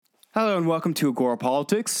Hello and welcome to Agora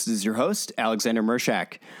Politics. This is your host, Alexander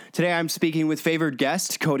Mershak. Today I'm speaking with favored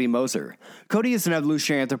guest, Cody Moser. Cody is an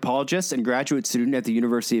evolutionary anthropologist and graduate student at the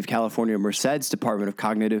University of California, Merced's Department of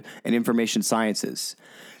Cognitive and Information Sciences.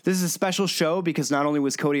 This is a special show because not only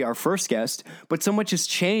was Cody our first guest, but so much has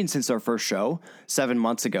changed since our first show, 7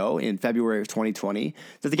 months ago in February of 2020,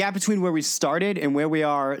 that the gap between where we started and where we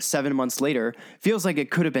are 7 months later feels like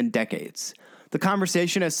it could have been decades. The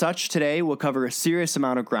conversation as such today will cover a serious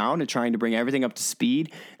amount of ground in trying to bring everything up to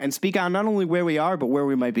speed and speak on not only where we are, but where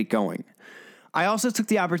we might be going. I also took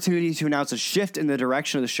the opportunity to announce a shift in the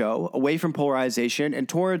direction of the show, away from polarization and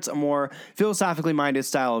towards a more philosophically minded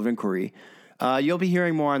style of inquiry. You'll be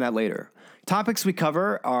hearing more on that later. Topics we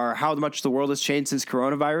cover are how much the world has changed since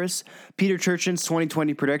coronavirus, Peter Turchin's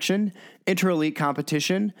 2020 prediction, inter-elite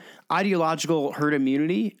competition, ideological herd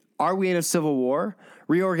immunity, are we in a civil war,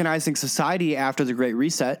 reorganizing society after the Great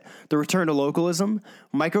Reset, the return to localism,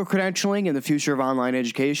 micro-credentialing and the future of online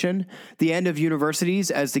education, the end of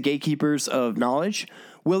universities as the gatekeepers of knowledge,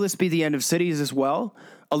 will this be the end of cities as well,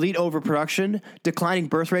 elite overproduction, declining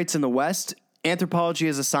birth rates in the West, anthropology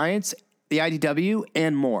as a science, the IDW,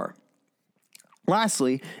 and more.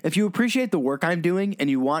 Lastly, if you appreciate the work I'm doing and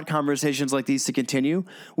you want conversations like these to continue,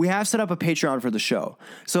 we have set up a Patreon for the show.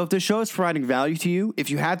 So if the show is providing value to you, if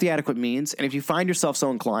you have the adequate means, and if you find yourself so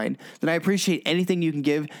inclined, then I appreciate anything you can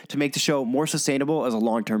give to make the show more sustainable as a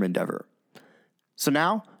long-term endeavor. So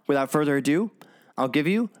now, without further ado, I'll give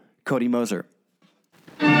you Cody Moser.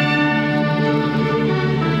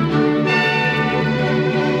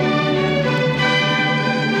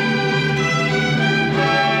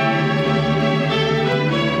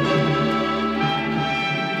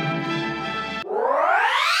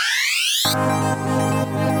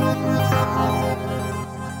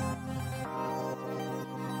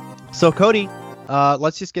 So, Cody,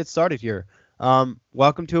 let's just get started here.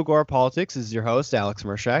 Welcome to Agora Politics. This is your host, Alex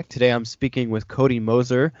Mershak. Today I'm speaking with Cody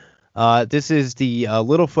Moser. This is the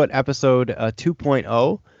Littlefoot episode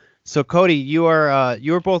 2.0. So, Cody, you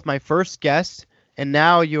were both my first guest, and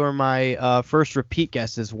now you are my first repeat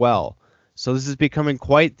guest as well. So this is becoming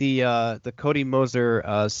quite the Cody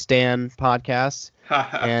Moser Stan podcast,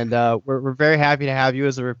 and we're very happy to have you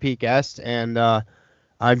as a repeat guest, and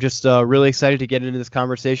I'm just really excited to get into this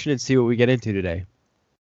conversation and see what we get into today.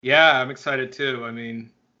 Yeah, I'm excited too. I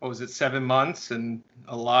mean, what was it, 7 months? And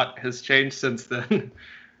a lot has changed since then.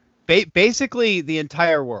 Basically, the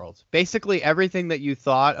entire world. Basically, everything that you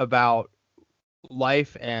thought about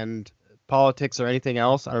life and politics or anything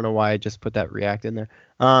else, I don't know why I just put that react in there,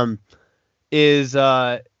 is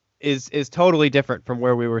totally different from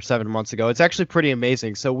where we were 7 months ago. It's actually pretty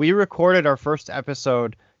amazing. So we recorded our first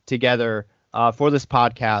episode together for this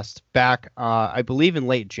podcast back, I believe, in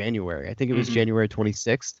late January. I think it was January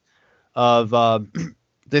 26th of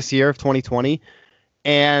this year of 2020.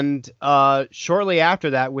 And shortly after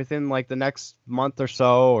that, within like the next month or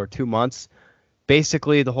so or 2 months,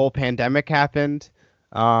 basically the whole pandemic happened.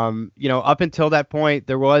 Up until that point,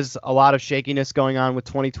 there was a lot of shakiness going on with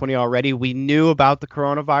 2020 already. We knew about the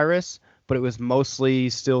coronavirus, but it was mostly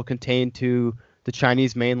still contained to the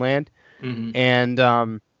Chinese mainland.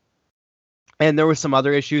 And there were some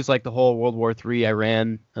other issues like the whole World War III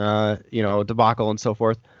Iran, debacle and so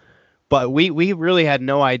forth. But we really had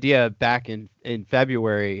no idea back in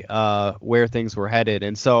February where things were headed.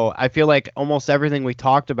 And so I feel like almost everything we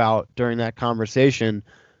talked about during that conversation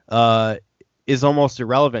is almost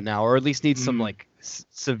irrelevant now, or at least needs some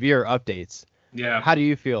severe updates. Yeah. How do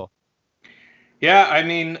you feel? Yeah, I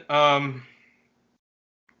mean, I'm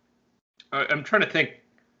trying to think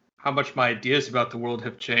how much my ideas about the world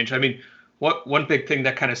have changed. I mean, one big thing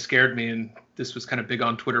that kind of scared me, and this was kind of big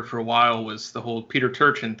on Twitter for a while, was the whole Peter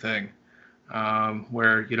Turchin thing,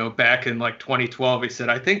 where, back in like 2012, he said,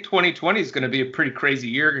 I think 2020 is going to be a pretty crazy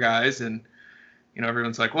year, guys. And,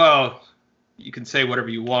 everyone's like, well, you can say whatever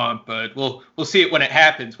you want, but we'll see it when it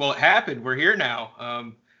happens. Well, it happened. We're here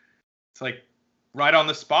now. It's like right on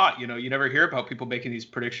the spot. You never hear about people making these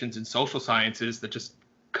predictions in social sciences that just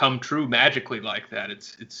come true magically like that.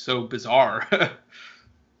 It's so bizarre.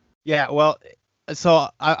 Yeah, well, so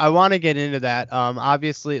I want to get into that.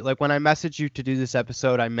 Obviously, like when I messaged you to do this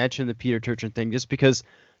episode, I mentioned the Peter Turchin thing just because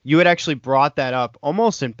you had actually brought that up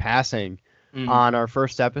almost in passing on our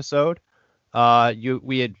first episode.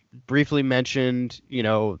 We had briefly mentioned,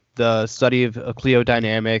 the study of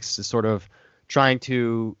cliodynamics, sort of trying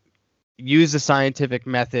to use the scientific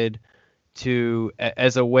method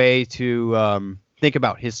as a way to think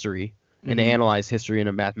about history and to analyze history in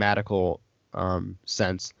a mathematical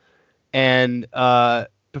sense. And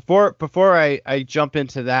before I jump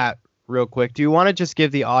into that real quick. Do you want to just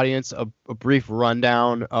give the audience a brief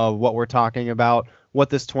rundown of what we're talking about, what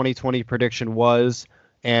this 2020 prediction was,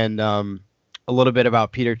 and a little bit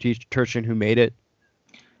about Peter Turchin, who made it?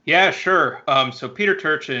 Yeah, sure. So Peter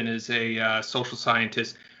Turchin is a social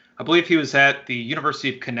scientist. I believe he was at the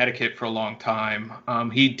University of Connecticut for a long time.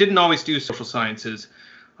 He didn't always do social sciences.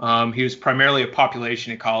 He was primarily a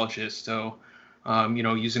population ecologist, so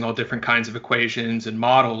using all different kinds of equations and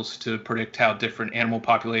models to predict how different animal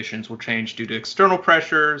populations will change due to external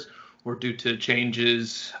pressures or due to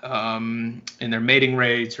changes in their mating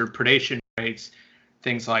rates or predation rates,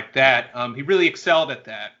 things like that. He really excelled at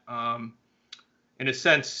that. In a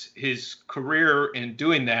sense, his career in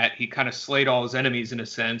doing that, he kind of slayed all his enemies in a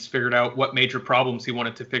sense, figured out what major problems he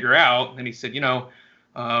wanted to figure out. And he said,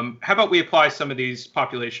 how about we apply some of these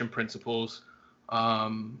population principles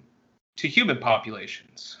to human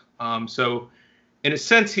populations? So in a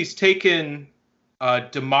sense, he's taken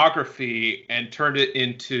demography and turned it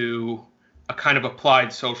into a kind of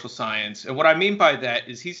applied social science. And what I mean by that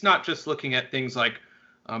is he's not just looking at things like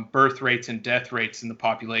birth rates and death rates in the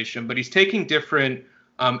population, but he's taking different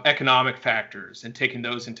economic factors and taking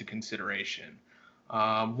those into consideration.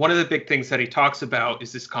 One of the big things that he talks about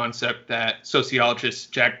is this concept that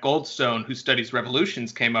sociologist Jack Goldstone, who studies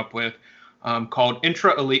revolutions, came up with, called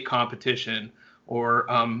intra-elite competition, or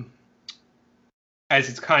as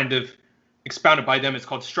it's kind of expounded by them, it's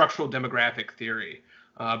called structural demographic theory.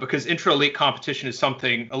 Because intra-elite competition is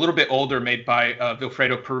something a little bit older, made by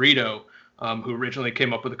Vilfredo Pareto, who originally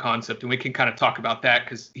came up with the concept, and we can kind of talk about that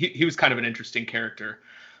because he was kind of an interesting character.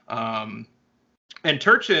 And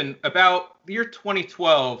Turchin, about the year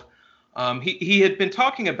 2012, he had been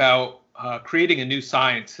talking about creating a new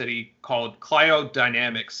science that he called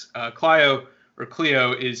cliodynamics.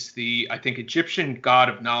 Clio is the, I think, Egyptian god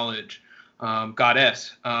of knowledge,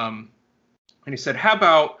 goddess. And he said, how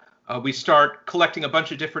about we start collecting a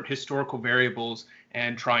bunch of different historical variables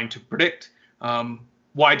and trying to predict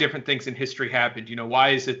why different things in history happened. Why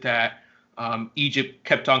is it that Egypt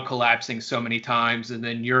kept on collapsing so many times and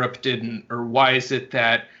then Europe didn't? Or why is it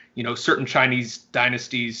that, certain Chinese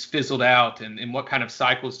dynasties fizzled out, and what kind of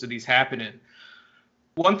cycles do these happen in?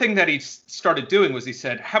 One thing that he started doing was he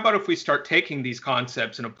said, how about if we start taking these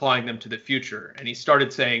concepts and applying them to the future? And he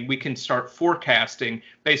started saying, we can start forecasting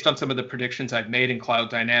based on some of the predictions I've made in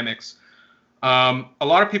cliodynamics. A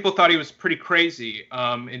lot of people thought he was pretty crazy.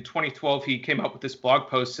 In 2012, he came up with this blog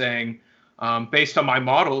post saying, based on my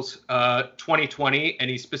models, 2020, and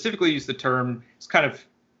he specifically used the term, it's kind of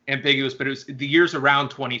ambiguous, but it was the years around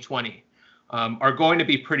 2020 are going to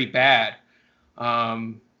be pretty bad.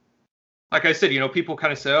 Like I said, people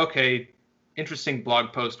kind of say, okay, interesting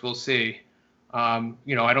blog post, we'll see. I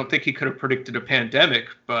don't think he could have predicted a pandemic,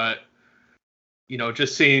 but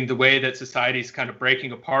just seeing the way that society is kind of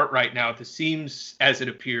breaking apart right now, this seems, as it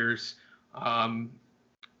appears, kind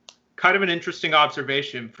of an interesting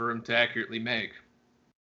observation for him to accurately make.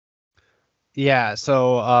 Yeah,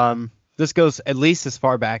 so this goes at least as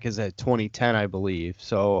far back as 2010, I believe,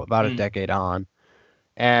 so about a decade on.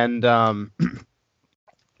 And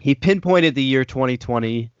he pinpointed the year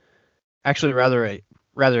 2020, actually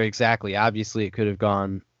rather exactly. Obviously, it could have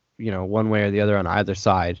gone, one way or the other on either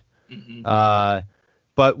side. Mm-hmm.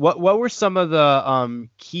 But what were some of the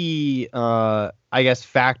key,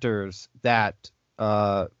 factors that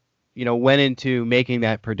went into making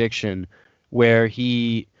that prediction, where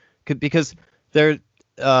he could, because there,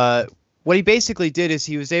 what he basically did is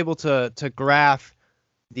he was able to graph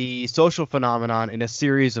the social phenomenon in a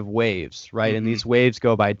series of waves, right? Mm-hmm. And these waves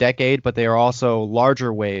go by decade, but they are also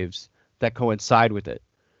larger waves that coincide with it.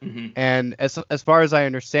 Mm-hmm. And as far as I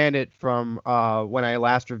understand it from when I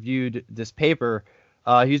last reviewed this paper,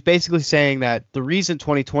 he was basically saying that the reason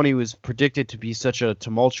 2020 was predicted to be such a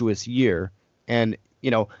tumultuous year, and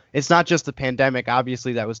it's not just the pandemic,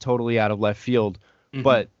 obviously that was totally out of left field, mm-hmm.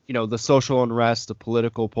 but the social unrest, the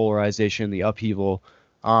political polarization, the upheaval,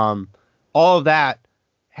 all of that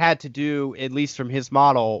had to do, at least from his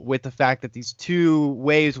model, with the fact that these two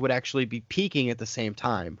waves would actually be peaking at the same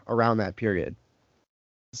time around that period.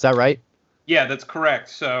 Is that right? Yeah, that's correct.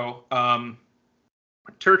 So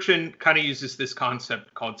Turchin kind of uses this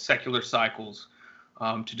concept called secular cycles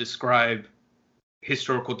to describe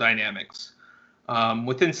historical dynamics.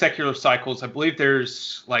 Within secular cycles, I believe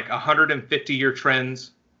there's like 150-year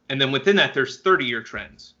trends, and then within that, there's 30-year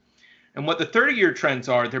trends. And what the 30-year trends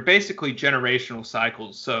are, they're basically generational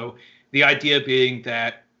cycles. So the idea being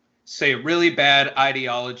that, say, a really bad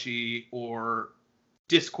ideology or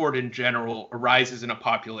discord in general arises in a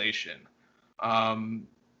population. The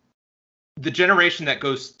generation that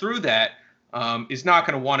goes through that is not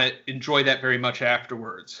going to want to enjoy that very much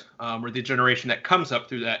afterwards, or the generation that comes up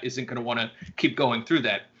through that isn't going to want to keep going through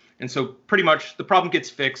that. And so pretty much the problem gets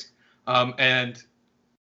fixed, and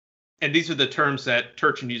these are the terms that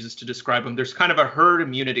Turchin uses to describe them. There's kind of a herd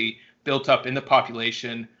immunity built up in the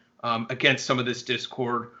population against some of this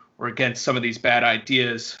discord or against some of these bad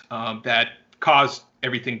ideas that caused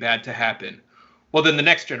everything bad to happen. Well, then the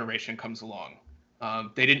next generation comes along.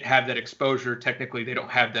 They didn't have that exposure. Technically, they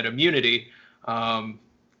don't have that immunity.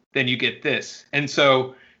 Then you get this. And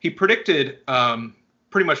so he predicted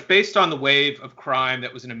pretty much based on the wave of crime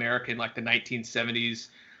that was in America in like the 1970s,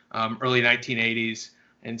 early 1980s,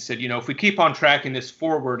 and said, if we keep on tracking this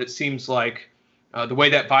forward, it seems like the way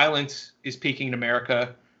that violence is peaking in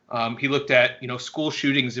America, he looked at, school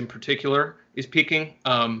shootings in particular is peaking.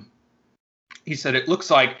 He said it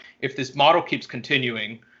looks like if this model keeps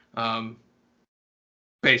continuing,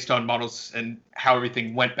 based on models and how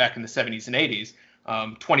everything went back in the 70s and 80s,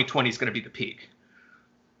 2020 is going to be the peak.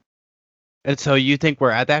 And so you think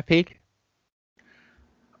we're at that peak?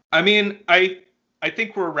 I mean, I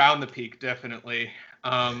think we're around the peak, definitely.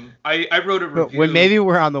 I wrote a review. When maybe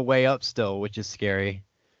we're on the way up still, which is scary.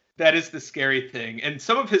 That is the scary thing. And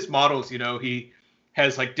some of his models, he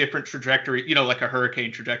has like different trajectory, like a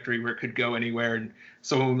hurricane trajectory where it could go anywhere. And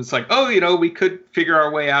someone was like, oh, we could figure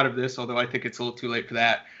our way out of this, although I think it's a little too late for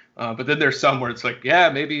that. But then there's some where it's like, yeah,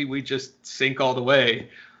 maybe we just sink all the way.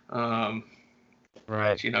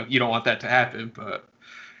 Right. You don't want that to happen, but.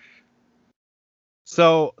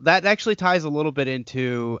 So that actually ties a little bit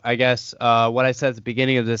into, I guess, what I said at the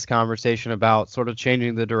beginning of this conversation about sort of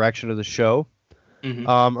changing the direction of the show.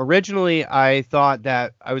 Mm-hmm. Originally, I thought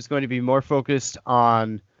that I was going to be more focused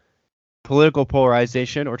on political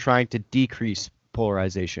polarization or trying to decrease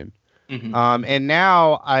polarization. Mm-hmm. And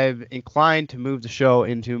now I've inclined to move the show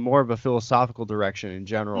into more of a philosophical direction in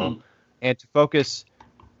general and to focus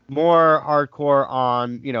more hardcore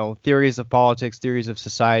on, theories of politics, theories of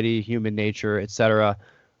society, human nature, etc.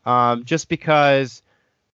 Just because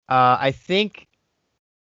I think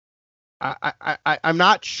I'm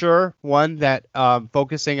not sure, one, that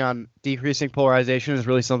focusing on decreasing polarization is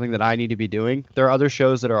really something that I need to be doing. There are other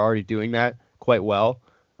shows that are already doing that quite well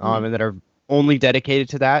and that are only dedicated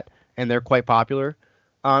to that, and they're quite popular.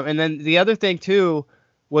 And then the other thing, too,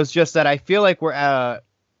 was just that I feel like we're at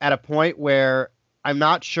a point where I'm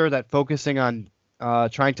not sure that focusing on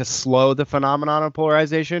trying to slow the phenomenon of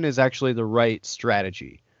polarization is actually the right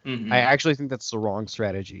strategy. Mm-hmm. I actually think that's the wrong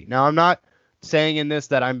strategy. Now, I'm not saying in this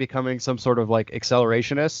that I'm becoming some sort of like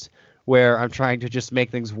accelerationist where I'm trying to just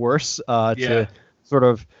make things worse to sort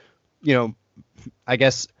of, I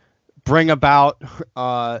guess bring about,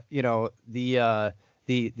 the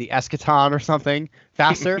eschaton or something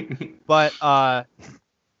faster. but I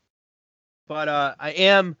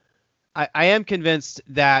am convinced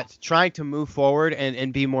that trying to move forward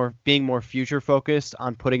and being more future focused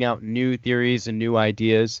on putting out new theories and new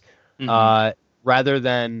ideas, rather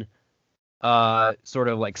than sort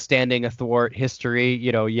of like standing athwart history,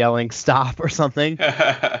 yelling stop or something,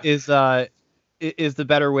 is the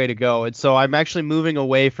better way to go. And so I'm actually moving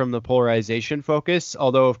away from the polarization focus,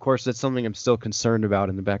 although of course that's something I'm still concerned about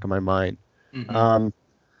in the back of my mind. Mm-hmm.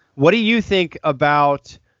 What do you think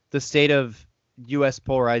about the state of U.S.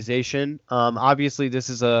 polarization? Obviously, this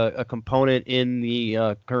is a component in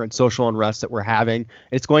the current social unrest that we're having.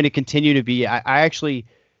 It's going to continue to be. I actually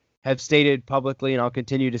have stated publicly, and I'll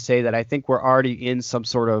continue to say that I think we're already in some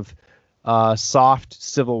sort of soft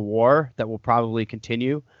civil war that will probably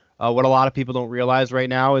continue. What a lot of people don't realize right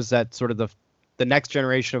now is that sort of the next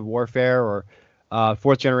generation of warfare or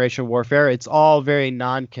fourth generation warfare, it's all very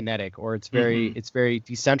non-kinetic, or it's very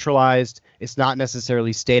decentralized. It's not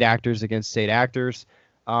necessarily state actors against state actors.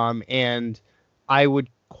 And I would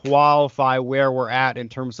qualify where we're at in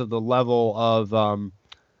terms of the level of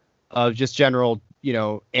just general,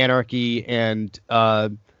 anarchy and,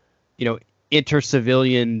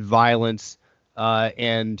 inter-civilian violence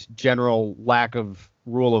and general lack of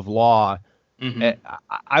rule of law. Mm-hmm.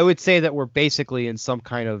 I would say that we're basically in some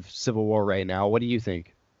kind of civil war right now. What do you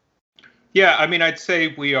think? Yeah, I mean, I'd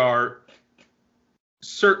say we are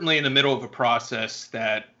certainly in the middle of a process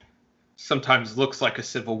that sometimes looks like a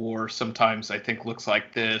civil war, sometimes I think looks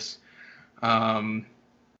like this.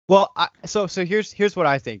 Well, so here's what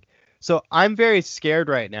I think. So I'm very scared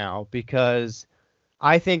right now because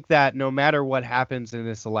I think that no matter what happens in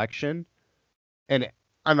this election, and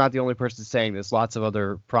I'm not the only person saying this, lots of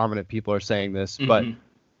other prominent people are saying this, but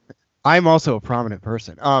I'm also a prominent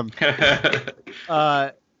person, are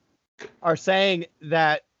saying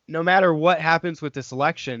that no matter what happens with this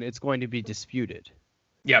election, it's going to be disputed.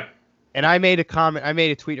 Yep. And I made a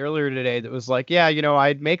tweet earlier today that was like, yeah,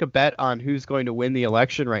 I'd make a bet on who's going to win the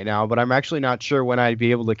election right now, but I'm actually not sure when I'd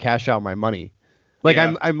be able to cash out my money. Like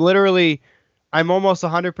Yeah. I'm almost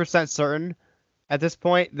 100% certain at this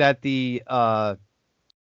point that the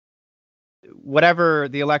whatever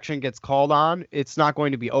the election gets called on, it's not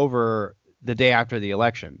going to be over the day after the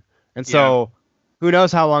election. And so who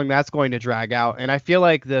knows how long that's going to drag out. And I feel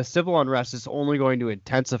like the civil unrest is only going to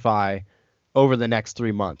intensify over the next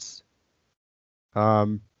 3 months.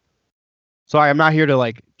 Sorry, I'm not here to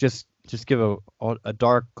like just give a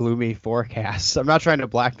dark, gloomy forecast. I'm not trying to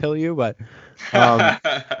blackpill you, but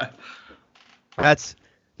that's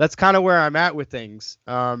kind of where I'm at with things.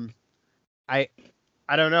 I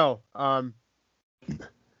don't know.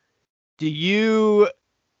 Do you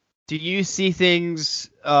see things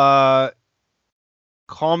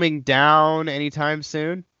calming down anytime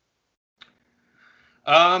soon?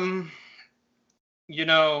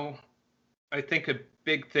 I think a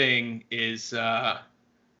big thing is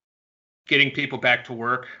getting people back to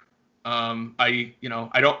work. I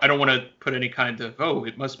don't want to put any kind of,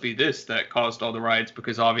 it must be this that caused all the riots,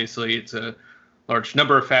 because obviously it's a large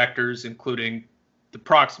number of factors, including the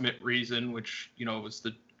proximate reason, which was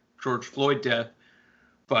the George Floyd death.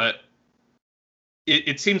 But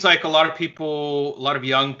it seems like a lot of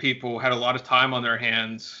young people had a lot of time on their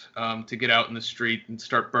hands to get out in the street and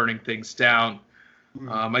start burning things down.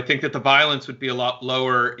 I think that the violence would be a lot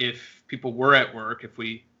lower if people were at work, if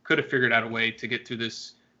we could have figured out a way to get through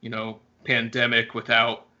this, pandemic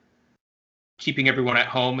without keeping everyone at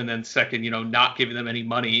home, and then second, not giving them any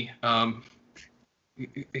money. I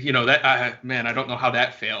don't know how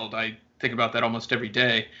that failed. I think about that almost every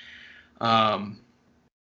day. I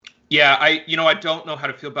don't know how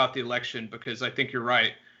to feel about the election, because I think you're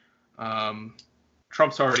right.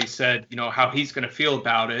 Trump's already said, how he's going to feel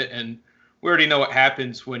about it. And we already know what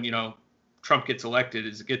happens when, Trump gets elected,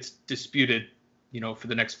 is it gets disputed, for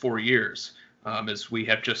the next 4 years, as we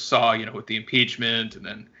have just saw, with the impeachment, and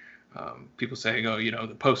then people saying,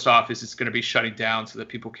 the post office is going to be shutting down so that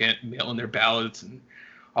people can't mail in their ballots and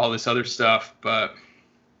all this other stuff. But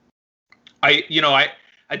I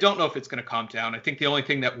don't know if it's going to calm down. I think the only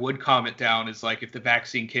thing that would calm it down is like if the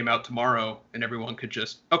vaccine came out tomorrow and everyone could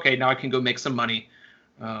just, okay, now I can go make some money.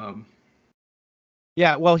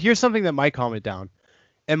 Yeah, well, here's something that might calm it down.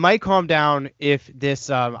 It might calm down if this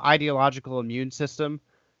ideological immune system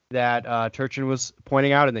that Turchin was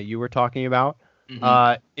pointing out and that you were talking about,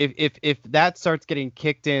 if that starts getting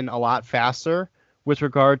kicked in a lot faster with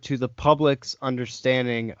regard to the public's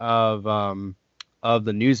understanding of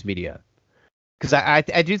the news media. Because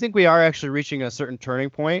I do think we are actually reaching a certain turning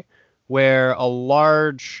point where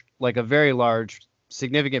a very large,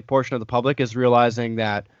 significant portion of the public is realizing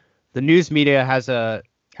that the news media has a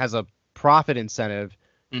profit incentive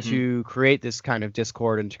to create this kind of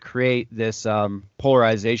discord and to create this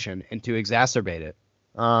polarization and to exacerbate it.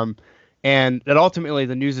 And that ultimately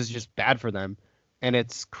the news is just bad for them, and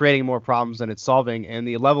it's creating more problems than it's solving. And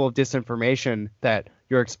the level of disinformation that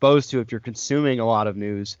you're exposed to if you're consuming a lot of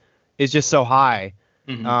news is just so high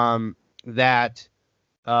that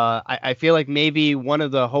I feel like maybe one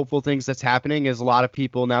of the hopeful things that's happening is a lot of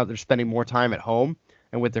people, now that they're spending more time at home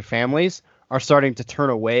and with their families, are starting to turn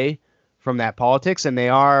away from that politics, and they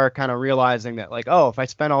are kind of realizing that, like, if I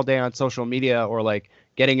spend all day on social media or like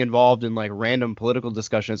getting involved in like random political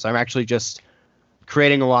discussions, I'm actually just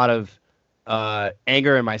creating a lot of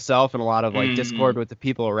anger in myself and a lot of like discord with the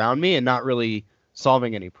people around me, and not really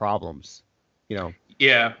solving any problems.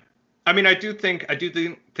 Yeah, I mean, I do think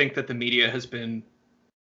that the media has been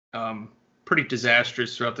pretty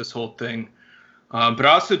disastrous throughout this whole thing. But I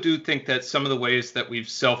also do think that some of the ways that we've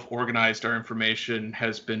self-organized our information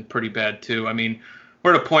has been pretty bad too. I mean,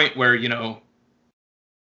 we're at a point where,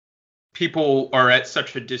 people are at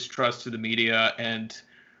such a distrust to the media. And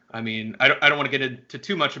I mean, I don't want to get into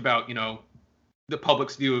too much about, the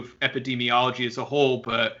public's view of epidemiology as a whole,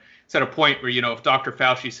 but it's at a point where, if Dr.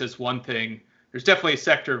 Fauci says one thing, there's definitely a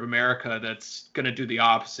sector of America that's going to do the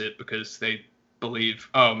opposite, because they believe,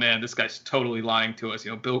 oh man, this guy's totally lying to us.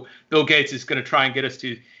 Bill Gates is going to try and get us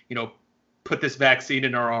to, put this vaccine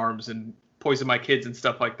in our arms and poison my kids and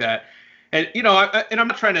stuff like that. And, I'm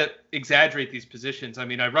not trying to exaggerate these positions. I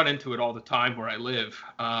mean, I run into it all the time where I live.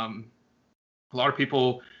 A lot of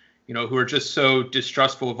people, who are just so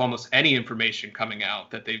distrustful of almost any information coming out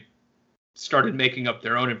that they've started making up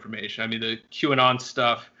their own information. I mean, the QAnon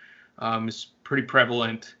stuff is pretty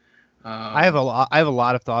prevalent. I have a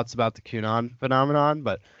lot of thoughts about the QAnon phenomenon,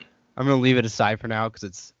 but I'm going to leave it aside for now because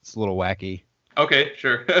it's a little wacky. Okay,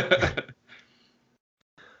 sure.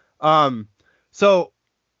 So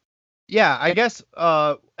Yeah, I guess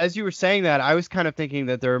as you were saying that, I was kind of thinking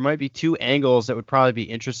that there might be two angles that would probably be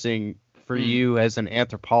interesting for you as an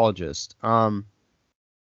anthropologist. One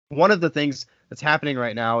of the things that's happening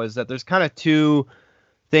right now is that there's kind of two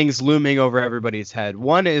things looming over everybody's head.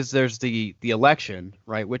 One is there's the election,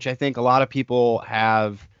 right, which I think a lot of people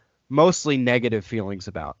have mostly negative feelings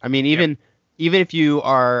about. I mean, even if you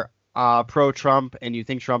are pro-Trump and you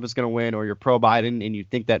think Trump is going to win, or you're pro-Biden and you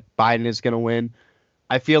think that Biden is going to win,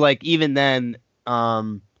 I feel like even then,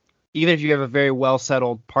 even if you have a very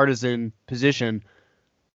well-settled partisan position,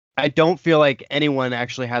 I don't feel like anyone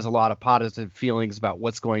actually has a lot of positive feelings about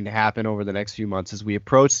what's going to happen over the next few months as we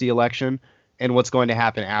approach the election and what's going to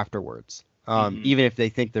happen afterwards, even if they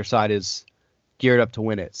think their side is geared up to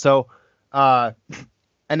win it. So, and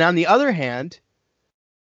on the other hand,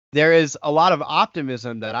 there is a lot of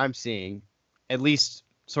optimism that I'm seeing, at least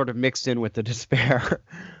sort of mixed in with the despair,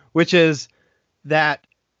 which is that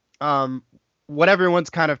what everyone's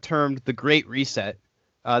kind of termed the Great Reset.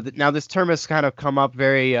 Now, this term has kind of come up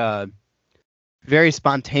very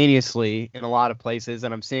spontaneously in a lot of places,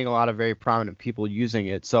 and I'm seeing a lot of very prominent people using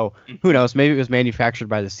it. So who knows? Maybe it was manufactured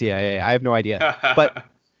by the CIA. I have no idea. But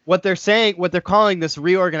what they're calling this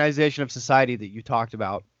reorganization of society that you talked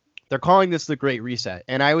about, they're calling this the Great Reset.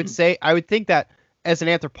 And I would think that as an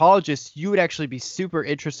anthropologist, you would actually be super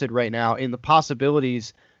interested right now in the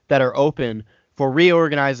possibilities that are open for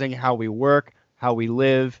reorganizing how we work, how we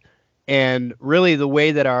live, and really the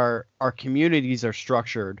way that our communities are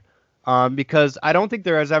structured. Because I don't think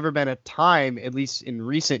there has ever been a time, at least in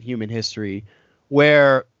recent human history,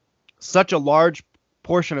 where such a large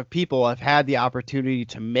portion of people have had the opportunity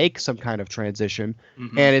to make some kind of transition.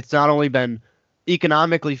 And it's not only been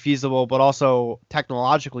economically feasible, but also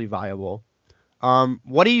technologically viable.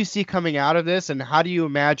 What do you see coming out of this, and how do you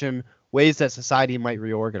imagine ways that society might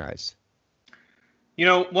reorganize? You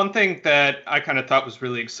know, one thing that I kind of thought was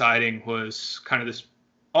really exciting was kind of this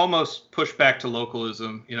almost pushback to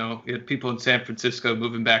localism. You know, you had people in San Francisco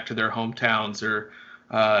moving back to their hometowns, or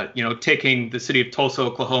taking the city of Tulsa,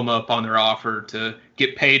 Oklahoma up on their offer to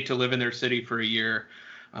get paid to live in their city for a year.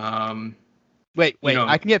 Wait,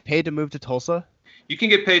 I can get paid to move to Tulsa? You can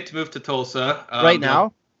get paid to move to Tulsa. Right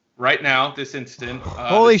now? Right now, this instant.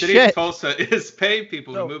 Holy shit. The city of Tulsa is paying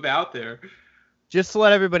people to move out there. Just to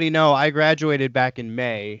let everybody know, I graduated back in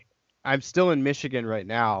May. I'm still in Michigan right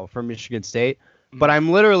now, from Michigan State. But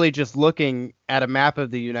I'm literally just looking at a map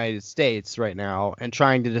of the United States right now and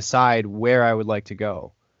trying to decide where I would like to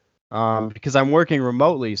go. Because I'm working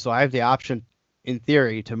remotely, so I have the option, in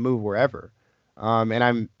theory, to move wherever. And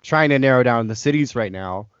I'm trying to narrow down the cities right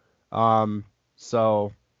now.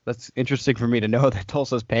 So that's interesting for me to know that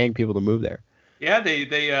Tulsa's paying people to move there. Yeah, they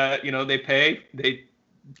pay.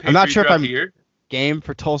 I'm not sure if I'm game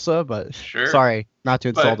for Tulsa, but sure. Sorry, not to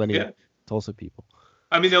insult any Tulsa people.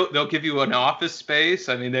 I mean, they'll give you an office space.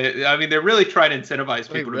 I mean, they're really trying to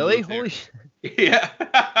incentivize people. Wait, really? To move Holy shit! Yeah.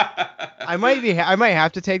 I might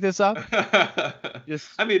have to take this up. Just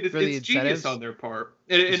it's genius on their part.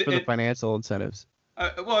 For the financial incentives.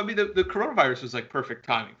 Well, I mean, the coronavirus was like perfect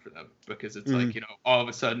timing for them, because it's like, all of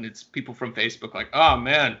a sudden it's people from Facebook like, oh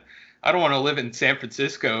man, I don't want to live in San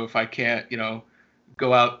Francisco if I can't,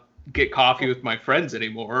 go out get coffee with my friends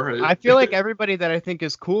anymore. I feel like everybody that I think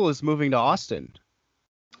is cool is moving to Austin.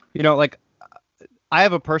 Like I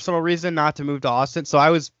have a personal reason not to move to Austin. So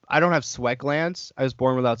I don't have sweat glands. I was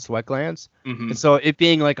born without sweat glands. And so it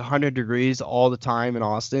being like 100 degrees all the time in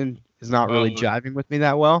Austin is not really jiving with me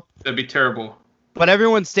that well. That'd be terrible. But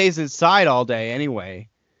everyone stays inside all day anyway.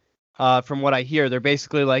 From what I hear, they're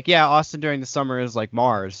basically like, yeah, Austin during the summer is like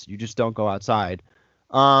Mars. You just don't go outside.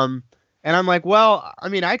 And I'm like, well, I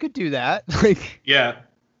mean, I could do that. Yeah.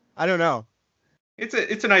 I don't know.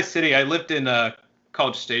 It's a nice city. I lived in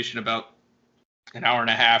College Station, about an hour and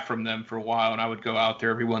a half from them for a while, and I would go out there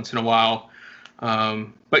every once in a while.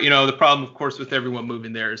 But the problem, of course, with everyone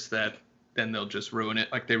moving there is that then they'll just ruin it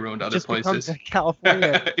like they ruined other places.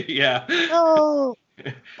 California. Yeah. Oh.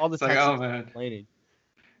 All the Texans complaining.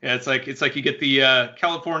 Yeah, it's like you get the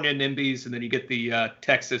California NIMBYs, and then you get the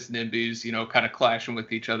Texas NIMBYs, kind of clashing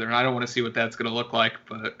with each other. And I don't want to see what that's going to look like,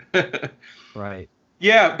 but right.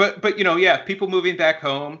 Yeah, but people moving back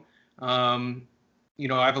home.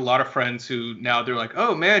 I have a lot of friends who now they're like,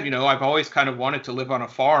 oh man, I've always kind of wanted to live on a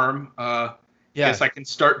farm. Guess I can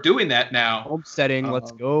start doing that now. Homesteading,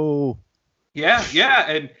 let's go. Yeah,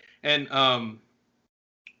 and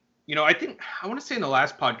I think I want to say in the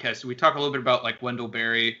last podcast we talked a little bit about like Wendell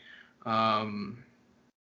Berry.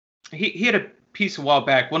 He had a piece a while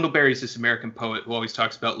back. Wendell Berry is this American poet who always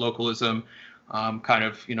talks about localism. kind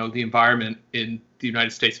of, the environment in the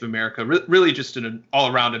United States of America. Really just an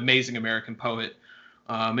all-around amazing American poet.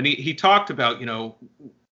 And he talked about,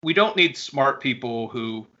 we don't need smart people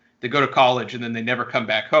who they go to college and then they never come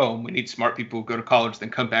back home. We need smart people who go to college, then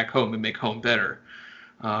come back home and make home better.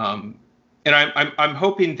 And I'm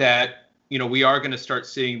hoping that, we are going to start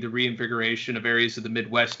seeing the reinvigoration of areas of the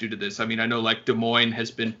Midwest due to this. I mean, I know like Des Moines has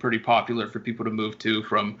been pretty popular for people to move to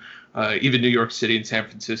from even New York City and San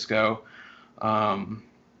Francisco.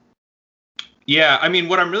 Yeah, I mean,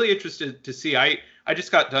 what I'm really interested to see, I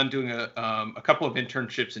just got done doing a couple of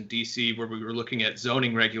internships in DC where we were looking at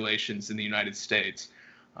zoning regulations in the United States,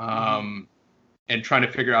 and trying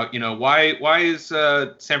to figure out, why is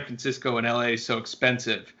San Francisco and LA so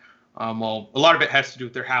expensive? Well, a lot of it has to do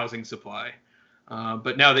with their housing supply.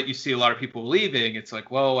 But now that you see a lot of people leaving, it's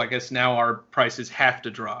like, well, I guess now our prices have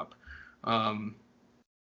to drop.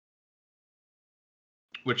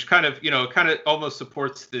 Which kind of almost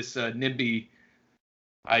supports this NIMBY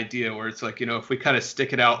idea where it's like, if we kind of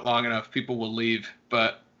stick it out long enough, people will leave.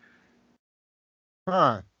 But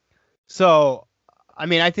So, I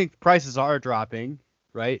mean, I think prices are dropping,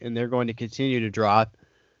 right? And they're going to continue to drop.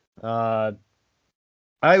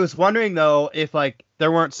 I was wondering, though, if like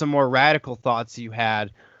there weren't some more radical thoughts you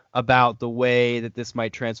had about the way that this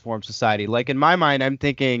might transform society. Like in my mind, I'm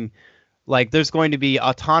thinking like there's going to be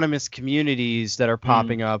autonomous communities that are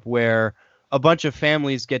popping up where a bunch of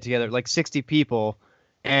families get together, like 60 people,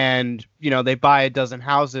 and, they buy a dozen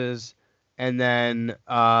houses and then,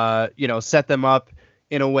 set them up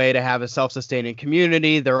in a way to have a self-sustaining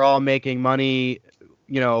community. They're all making money,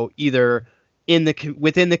 either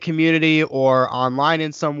within the community or online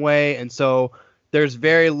in some way. And so there's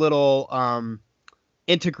very little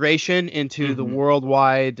integration into the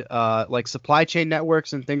worldwide like supply chain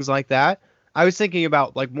networks and things like that. I was thinking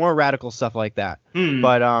about like more radical stuff like that.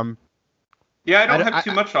 But yeah, I don't have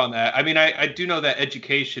too much on that. I mean, I do know that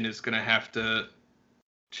education is going to have to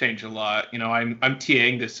change a lot. I'm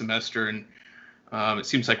TAing this semester, and it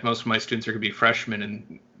seems like most of my students are going to be freshmen,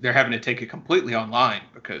 and they're having to take it completely online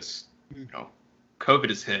because COVID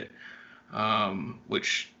has hit,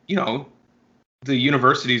 which, the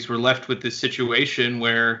universities were left with this situation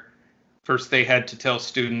where first they had to tell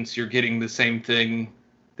students you're getting the same thing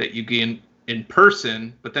that you get in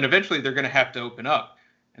person, but then eventually they're going to have to open up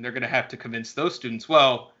and they're going to have to convince those students,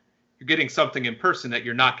 well, you're getting something in person that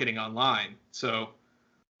you're not getting online. So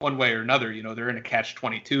one way or another, they're in a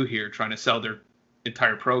catch-22 here trying to sell their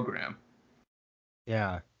entire program.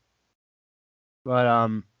 Yeah. But,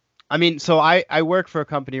 I mean, so I work for a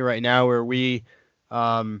company right now where we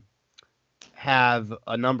have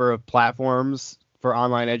a number of platforms for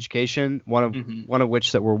online education. One of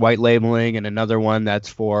which that we're white labeling, and another one that's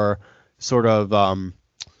for sort of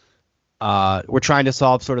we're trying to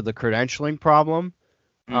solve sort of the credentialing problem,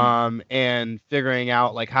 and figuring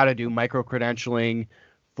out like how to do micro credentialing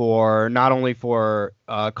for not only for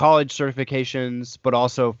college certifications but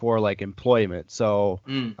also for like employment. So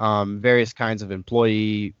various kinds of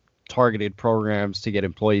employee targeted programs to get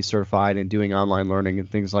employees certified and doing online learning and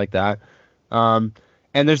things like that.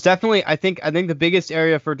 And there's definitely, I think the biggest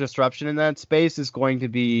area for disruption in that space is going to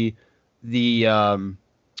be the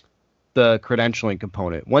credentialing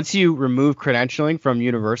component. Once you remove credentialing from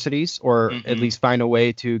universities, or at least find a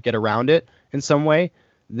way to get around it in some way,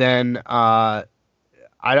 then I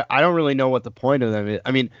don't really know what the point of them is.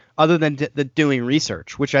 I mean, other than doing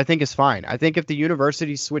research, which I think is fine. I think if the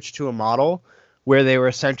universities switched to a model where they were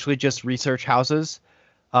essentially just research houses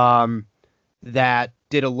that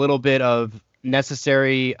did a little bit of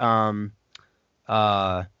necessary, what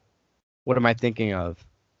am I thinking of?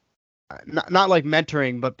 Not like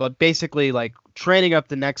mentoring, but basically like training up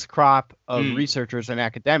the next crop of researchers and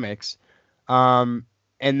academics. And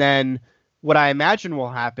then what I imagine will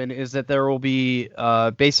happen is that there will be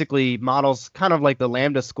basically models kind of like the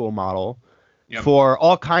Lambda School model for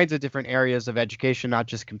all kinds of different areas of education, not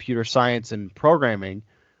just computer science and programming,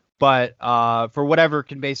 but for whatever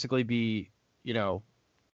can basically be,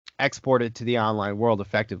 exported to the online world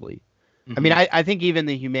effectively. I mean, I think even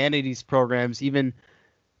the humanities programs, even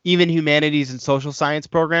humanities and social science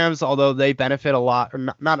programs, although they benefit a lot,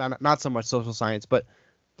 or not so much social science, but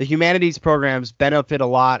the humanities programs benefit a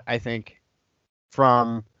lot, I think,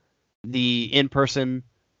 from the in-person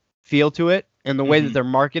feel to it. And the way that they're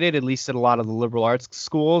marketed, at least at a lot of the liberal arts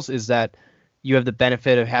schools, is that you have the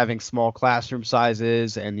benefit of having small classroom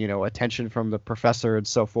sizes and, attention from the professor and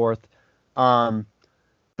so forth.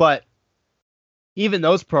 But even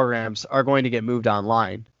those programs are going to get moved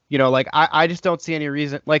online. Like I just don't see any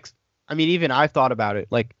reason. Like, I mean, even I've thought about it.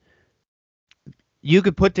 Like, you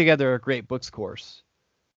could put together a great books course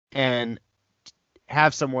and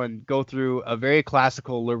have someone go through a very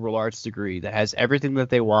classical liberal arts degree that has everything that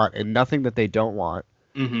they want and nothing that they don't want,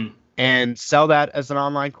 Mm-hmm. and sell that as an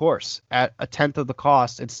online course at a tenth of the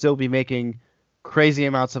cost and still be making crazy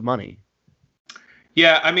amounts of money.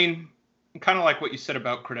 Yeah, I mean, kind of like what you said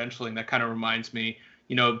about credentialing, that kind of reminds me,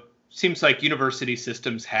 seems like university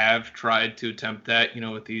systems have tried to attempt that,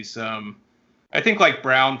 with these, I think like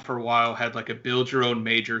Brown for a while had like a build your own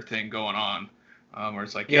major thing going on, where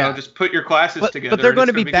it's like, just put your classes together. But they're going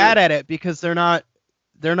to be bad good. at it because they're not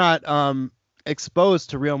exposed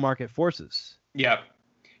to real market forces. Yeah.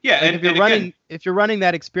 Yeah. Like and if you're running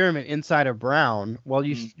that experiment inside of Brown, well,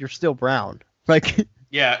 you're still Brown. Like,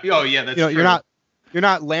 yeah. Oh yeah. That's true. You're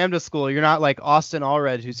not Lambda School. You're not like Austin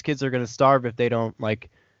Allred, whose kids are going to starve if they don't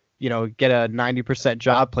get a 90%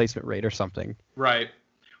 job placement rate or something. Right.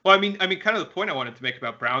 Well, I mean, kind of the point I wanted to make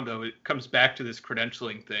about Brown, though, it comes back to this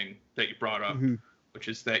credentialing thing that you brought up, which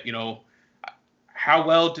is that, how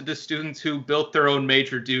well did the students who built their own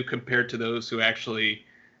major do compared to those who actually,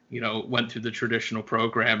 went through the traditional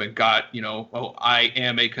program and got, I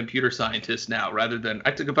am a computer scientist now, rather than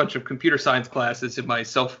I took a bunch of computer science classes in my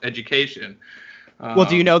self-education. Well,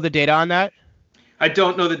 do you know the data on that? I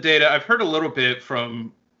don't know the data. I've heard a little bit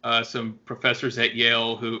from some professors at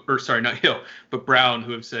Yale not Yale, but Brown,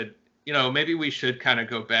 who have said, maybe we should kind of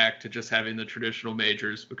go back to just having the traditional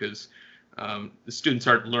majors because the students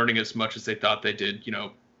aren't learning as much as they thought they did,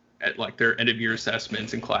 at like their end of year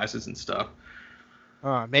assessments and classes and stuff.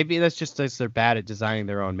 Maybe that's just because they're bad at designing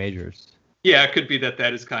their own majors. Yeah, it could be that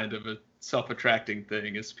is kind of a self-attracting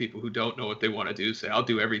thing, is people who don't know what they want to do say, I'll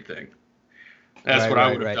do everything. That's what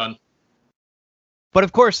I would have done. But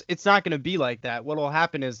of course, it's not going to be like that. What will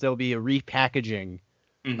happen is there'll be a repackaging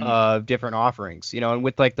of different offerings, and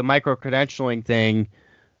with like the micro-credentialing thing,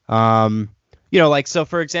 so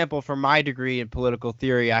for example, for my degree in political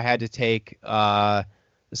theory, I had to take a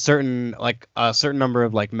certain number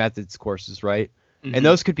of like methods courses, right? Mm-hmm. And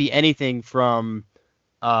those could be anything from,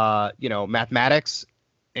 mathematics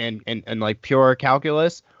and like pure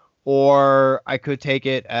calculus, or I could take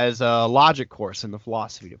it as a logic course in the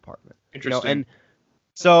philosophy department. Interesting. And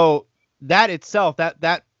so that itself,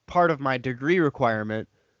 that part of my degree requirement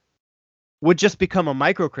would just become a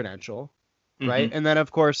micro-credential, right? And then,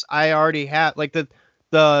 of course, I already have, like,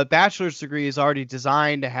 the bachelor's degree is already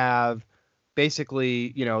designed to have,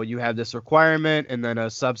 basically, you have this requirement and then a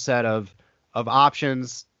subset of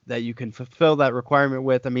options that you can fulfill that requirement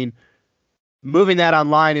with. I mean, moving that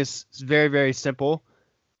online is very, very simple.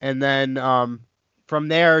 And then from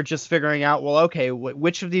there, just figuring out, well, okay,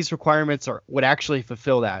 which of these requirements would actually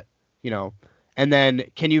fulfill that, and then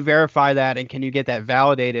can you verify that and can you get that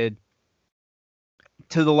validated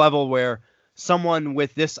to the level where someone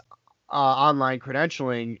with this online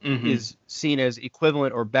credentialing is seen as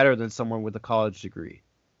equivalent or better than someone with a college degree.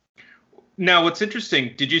 Now, what's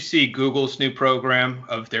interesting, did you see Google's new program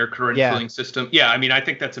of their credentialing system? Yeah, I mean, I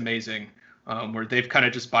think that's amazing. Where they've kind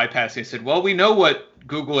of just bypassed and said, well, we know what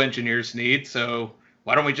Google engineers need, so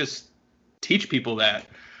why don't we just teach people that?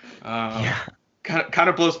 Kind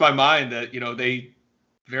of blows my mind that, they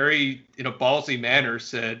very, in a ballsy manner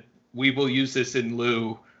said, we will use this in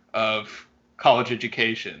lieu of college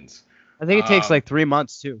educations. I think it takes like 3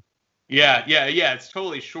 months too. Yeah, it's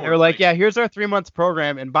totally short. They were like, here's our 3 months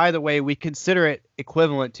program, and by the way, we consider it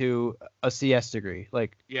equivalent to a CS degree.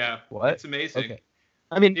 Like, what? It's amazing. Okay.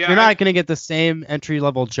 I mean, you're not going to get the same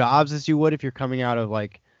entry-level jobs as you would if you're coming out of,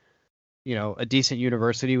 like, a decent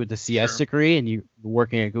university with the CS degree and you're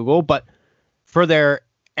working at Google. But for their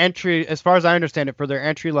entry, as far as I understand it, for their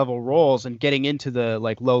entry-level roles and getting into the,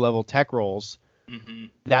 like, low-level tech roles,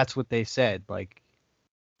 that's what they said, like,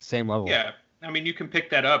 same level. Yeah. I mean, you can pick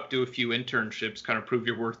that up, do a few internships, kind of prove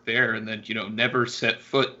your worth there, and then, never set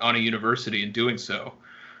foot on a university in doing so.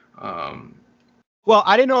 Well,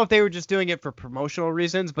 I didn't know if they were just doing it for promotional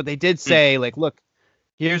reasons, but they did say, like, look,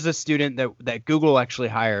 here's a student that Google actually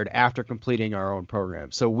hired after completing our own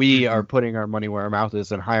program. So we are putting our money where our mouth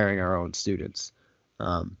is and hiring our own students.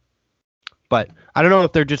 But I don't know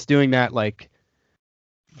if they're just doing that, like,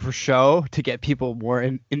 for show to get people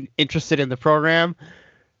more interested in the program.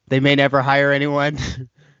 They may never hire anyone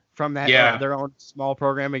from that their own small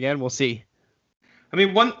program again. We'll see. I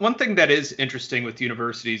mean, one thing that is interesting with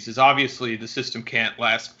universities is obviously the system can't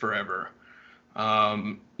last forever.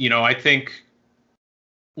 I think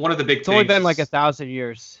one of the big things... It's only been like 1,000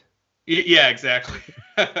 years. Yeah, exactly.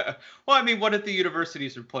 Well, I mean, what did the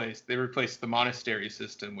universities replace? They replaced the monastery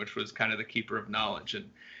system, which was kind of the keeper of knowledge. And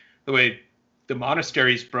the way the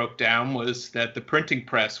monasteries broke down was that the printing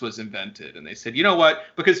press was invented. And they said, you know what?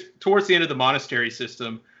 Because towards the end of the monastery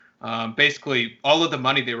system, Basically, all of the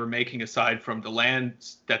money they were making aside from the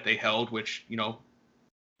lands that they held, which,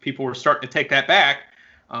 people were starting to take that back,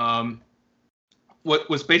 what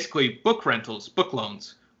was basically book rentals, book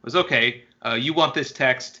loans. Was okay, you want this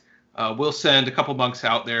text, we'll send a couple monks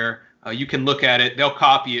out there, you can look at it, they'll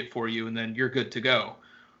copy it for you, and then you're good to go.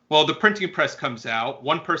 Well, the printing press comes out,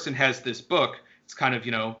 one person has this book, it's kind of,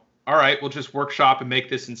 all right, we'll just workshop and make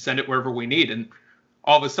this and send it wherever we need. And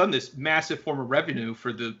all of a sudden, this massive form of revenue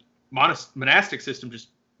for the monastic system just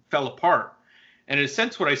fell apart. And in a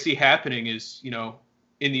sense, what I see happening is,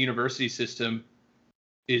 in the university system,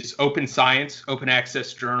 is open science, open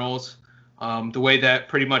access journals, the way that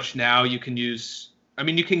pretty much now you can use,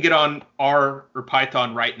 you can get on R or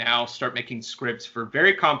Python right now, start making scripts for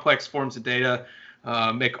very complex forms of data,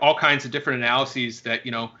 make all kinds of different analyses that,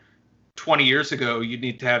 20 years ago, you'd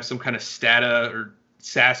need to have some kind of Stata or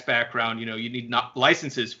SAS background, you need not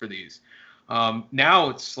licenses for these. Now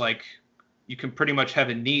it's like you can pretty much have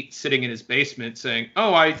a NEET sitting in his basement saying,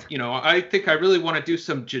 oh, I think I really want to do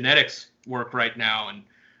some genetics work right now. And,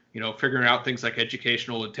 figuring out things like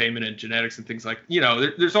educational attainment and genetics and things like,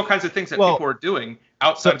 there's all kinds of things that people are doing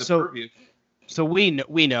outside of the purview. So we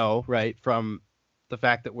know, right, from the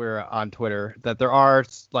fact that we're on Twitter, that there are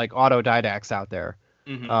like autodidacts out there.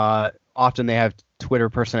 Mm-hmm. Often they have Twitter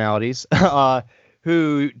personalities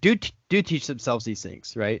who do teach themselves these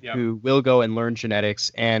things, right? Yep. Who will go and learn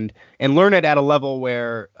genetics and learn it at a level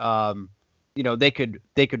where they could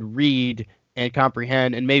read and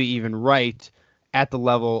comprehend and maybe even write at the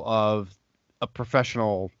level of a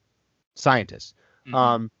professional scientist.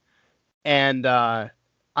 Mm-hmm.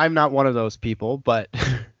 I'm not one of those people, but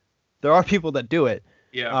there are people that do it.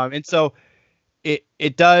 Yeah. And so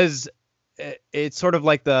it does. It's sort of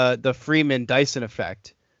like the Freeman Dyson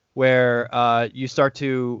effect, where you start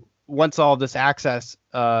to, once all of this access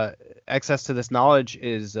to this knowledge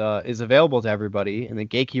is available to everybody, and the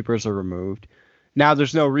gatekeepers are removed. Now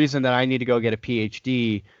there's no reason that I need to go get a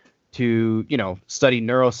PhD to study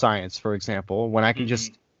neuroscience, for example, when I can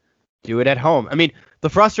just do it at home. The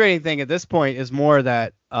frustrating thing at this point is more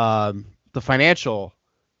that the financial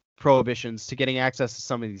prohibitions to getting access to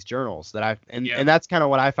some of these journals and that's kind of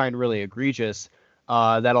what I find really egregious,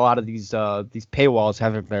 that a lot of these paywalls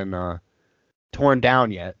haven't been torn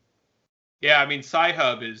down yet. Yeah,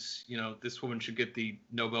 Sci-Hub is, this woman should get the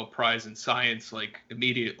Nobel Prize in Science like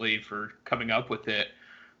immediately for coming up with it,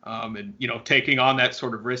 and taking on that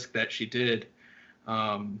sort of risk that she did.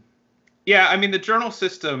 The journal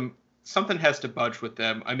system, something has to budge with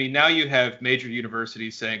them. Now you have major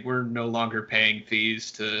universities saying we're no longer paying fees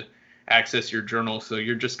to access your journal, so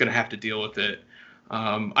you're just going to have to deal with it.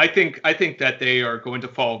 I think that they are going to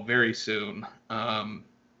fall very soon.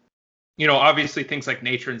 Obviously things like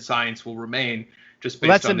Nature and Science will remain just based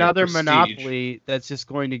that's on another their prestige. Monopoly that's just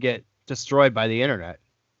going to get destroyed by the internet.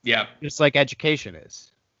 Yeah, just like education is.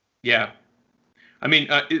 Yeah,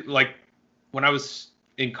 like when I was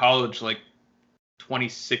in college, like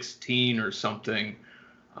 2016 or something,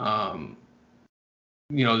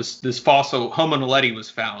 this fossil Homo naledi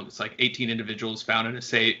was found. It's like 18 individuals found in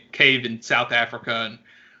a cave in South Africa,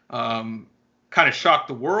 and kind of shocked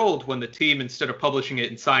the world when the team, instead of publishing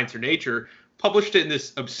it in Science or Nature, published it in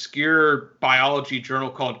this obscure biology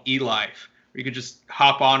journal called eLife, where you could just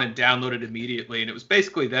hop on and download it immediately. And it was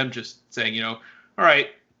basically them just saying, all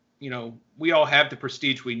right, we all have the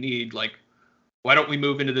prestige we need. Like, why don't we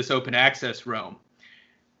move into this open access realm?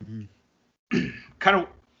 Mm-hmm. Kind of,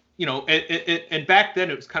 and back then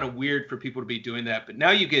it was kind of weird for people to be doing that. But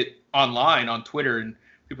now you get online on Twitter and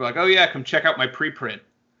people are like, oh yeah, come check out my preprint.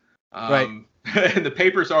 Right. And the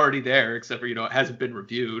paper's already there, except for, it hasn't been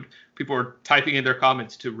reviewed. People are typing in their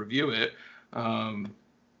comments to review it.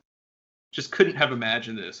 Just couldn't have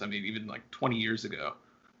imagined this. Even like 20 years ago.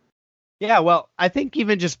 Yeah, well, I think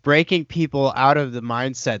even just breaking people out of the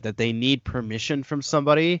mindset that they need permission from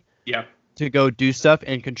somebody to go do stuff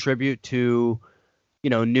and contribute to,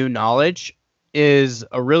 new knowledge is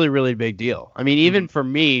a really, really big deal. Even for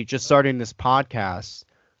me, just starting this podcast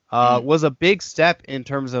was a big step in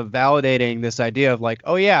terms of validating this idea of like,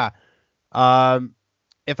 oh yeah,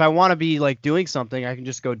 if I want to be like doing something, I can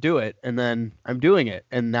just go do it, and then I'm doing it,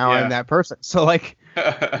 and now I'm that person. So like,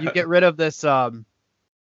 you get rid of this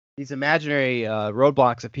these imaginary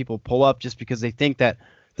roadblocks that people pull up just because they think that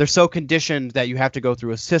they're so conditioned that you have to go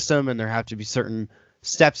through a system and there have to be certain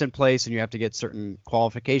steps in place and you have to get certain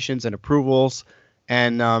qualifications and approvals.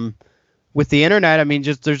 And with the internet,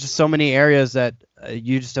 there's just so many areas that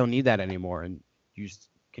you just don't need that anymore, and you just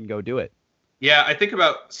can go do it. Yeah, I think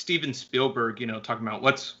about Steven Spielberg, talking about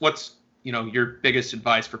what's your biggest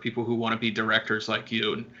advice for people who want to be directors like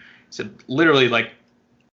you. And he said literally, like,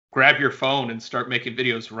 grab your phone and start making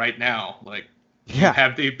videos right now. Like, you Yeah.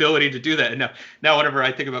 have the ability to do that. And now whenever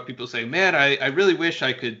I think about people saying, man, I really wish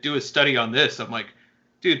I could do a study on this, I'm like,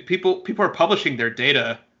 dude, people are publishing their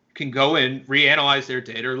data. You can go in, reanalyze their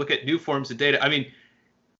data, or look at new forms of data. I mean,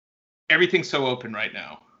 everything's so open right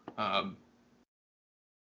now. And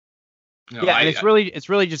it's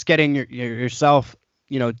really just getting yourself,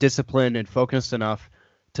 disciplined and focused enough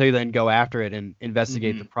to then go after it and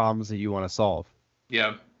investigate the problems that you want to solve.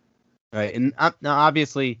 Yeah. Right. And now,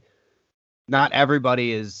 obviously, not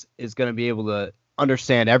everybody is going to be able to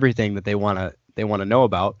understand everything that they want to know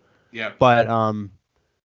about. Yeah. But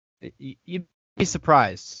you'd be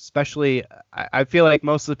surprised. Especially, I feel like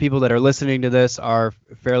most of the people that are listening to this are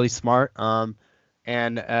fairly smart, and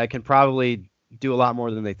can probably do a lot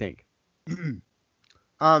more than they think.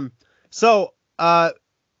 So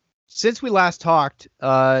since we last talked,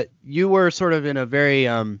 you were sort of in a very,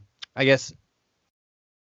 I guess,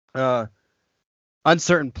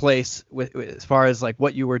 uncertain place with as far as like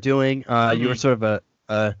what you were doing. You were sort of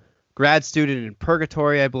a grad student in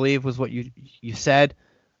purgatory, I believe, was what you said.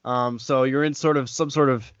 So you're in sort of some sort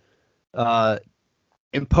of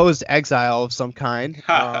imposed exile of some kind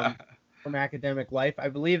from academic life. I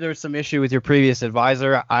believe there's some issue with your previous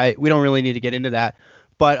advisor. We don't really need to get into that.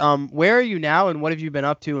 But where are you now, and what have you been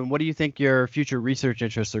up to, and what do you think your future research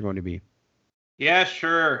interests are going to be? Yeah,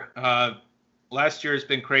 sure. Last year has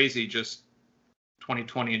been crazy, just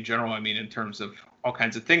 2020 in general. I mean, in terms of all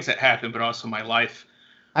kinds of things that happened, but also my life.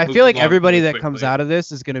 I feel like everybody that comes out of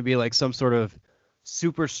this is going to be like some sort of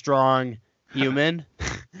super strong human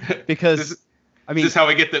because I mean, is this how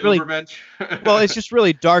we get the really, Ubermensch? Well, it's just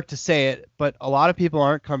really dark to say it, but a lot of people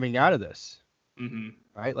aren't coming out of this. Mm-hmm.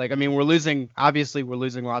 Right? Like, I mean, we're losing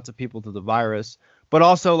lots of people to the virus, but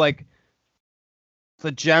also like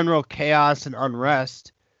the general chaos and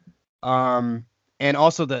unrest, and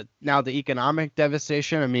also the economic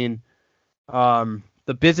devastation. I mean,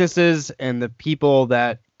 the businesses and the people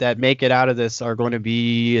that make it out of this are going to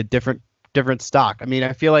be a different stock. I mean,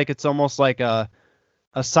 I feel like it's almost like a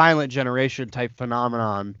silent generation type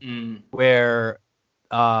phenomenon where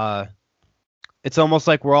it's almost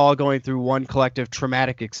like we're all going through one collective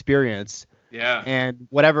traumatic experience. Yeah. And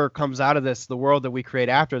whatever comes out of this, the world that we create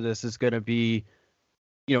after this is going to be,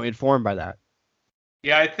 informed by that.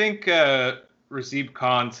 Yeah, I think Razib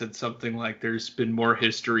Khan said something like there's been more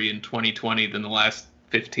history in 2020 than the last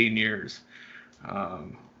 15 years,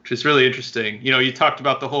 which is really interesting. You talked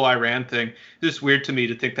about the whole Iran thing. It's just weird to me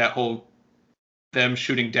to think that whole them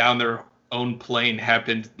shooting down their own plane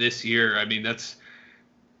happened this year. I mean, that's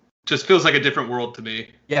just feels like a different world to me.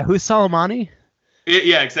 Yeah, who's Soleimani?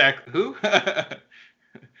 Yeah, exactly. Who? But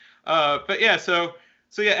yeah, so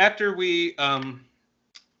yeah, after we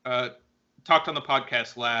talked on the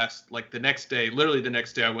podcast last, like literally the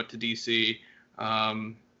next day, I went to DC.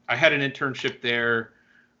 I had an internship there.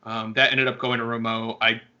 That ended up going to remote.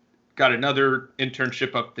 I got another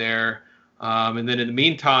internship up there. And then in the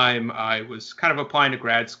meantime, I was kind of applying to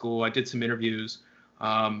grad school. I did some interviews.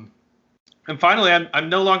 And finally, I'm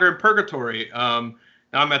no longer in purgatory.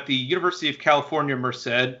 Now I'm at the University of California,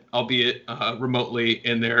 Merced, albeit remotely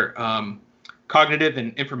in their Cognitive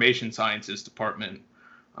and Information Sciences department.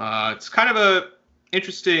 It's kind of a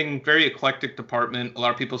interesting, very eclectic department. A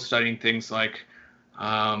lot of people studying things like,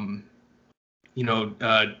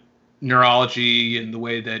 neurology and the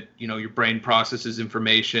way that, your brain processes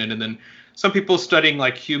information. And then some people studying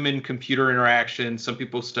like human-computer interaction. Some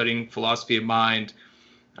people studying philosophy of mind.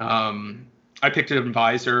 I picked an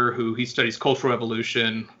advisor who he studies cultural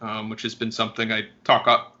evolution, which has been something I talk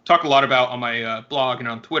a lot about on my blog and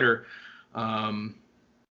on Twitter. Kind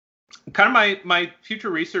of my future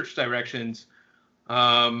research directions.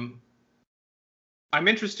 I'm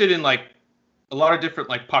interested in like a lot of different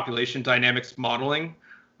like population dynamics modeling.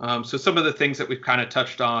 So some of the things that we've kind of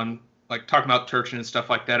touched on, like talking about Turchin and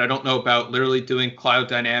stuff like that. I don't know about literally doing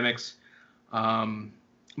cloud-dynamics, but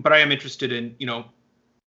I am interested in,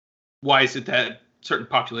 why is it that certain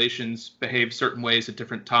populations behave certain ways at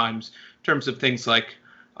different times in terms of things like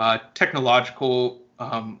technological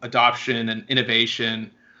adoption and innovation.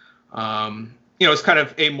 It's kind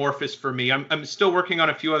of amorphous for me. I'm still working on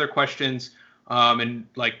a few other questions in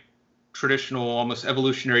like traditional, almost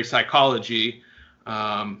evolutionary psychology,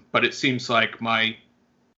 but it seems like my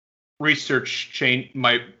research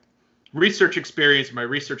experience, my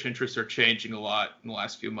research interests are changing a lot in the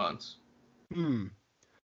last few months.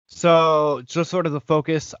 So just sort of the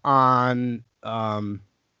focus on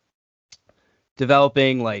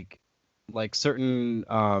developing like certain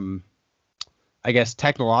I guess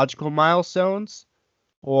technological milestones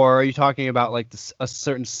or are you talking about like a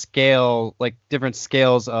certain scale, like different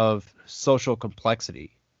scales of social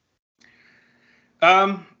complexity?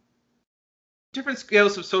 Different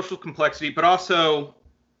scales of social complexity, but also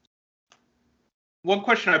one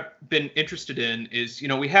question I've been interested in is,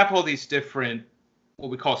 we have all these different,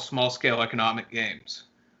 what we call small scale economic games.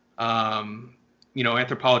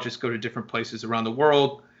 Anthropologists go to different places around the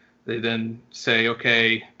world. They then say,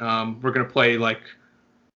 okay, we're going to play like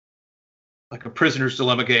a prisoner's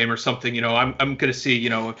dilemma game or something. I'm going to see,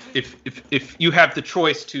 if you have the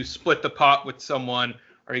choice to split the pot with someone,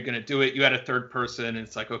 are you going to do it? You had a third person, and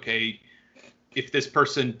it's like, okay, if this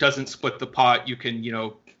person doesn't split the pot, you can,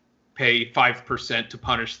 pay 5% to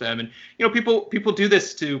punish them. And, people do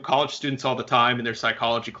this to college students all the time in their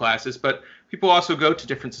psychology classes, but people also go to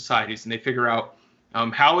different societies and they figure out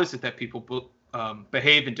how is it that people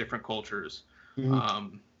behave in different cultures.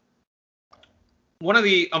 Mm-hmm. One of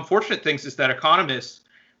the unfortunate things is that economists,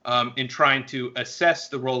 in trying to assess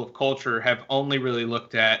the role of culture, have only really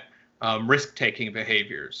looked at risk-taking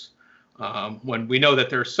behaviors. When we know that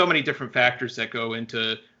there are so many different factors that go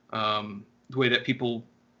into the way that people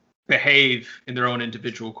behave in their own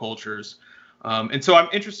individual cultures. And so I'm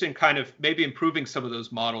interested in kind of maybe improving some of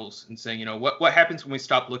those models and saying, what happens when we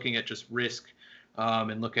stop looking at just risk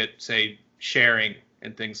and look at, say, sharing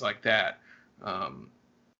and things like that.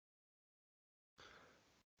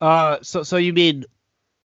 So you mean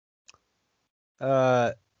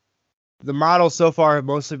the models so far have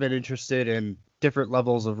mostly been interested in different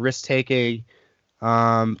levels of risk taking,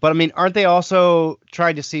 but I mean, aren't they also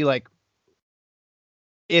trying to see like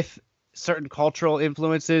if certain cultural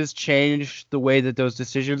influences change the way that those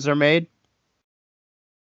decisions are made?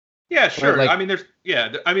 Yeah, sure. Right, like, I mean, there's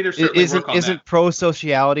certainly work on isn't that.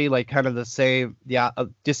 pro-sociality like kind of the same,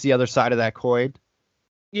 just the other side of that coin?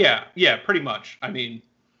 Yeah, pretty much. I mean,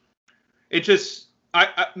 it just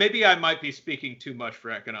maybe I might be speaking too much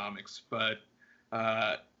for economics, but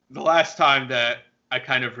the last time that I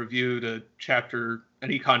kind of reviewed an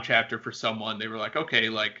econ chapter for someone, they were like, okay,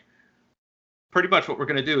 like pretty much what we're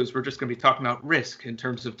going to do is we're just going to be talking about risk in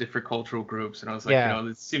terms of different cultural groups. And I was like,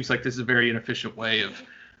 it seems like this is a very inefficient way of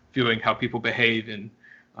viewing how people behave in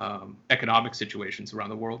economic situations around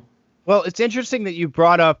the world. Well, it's interesting that you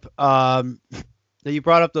brought up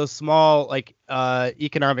those small like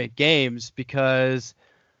economic games, because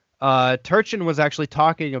Turchin was actually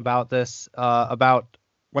talking about this about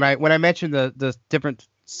when I mentioned the different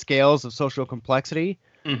scales of social complexity.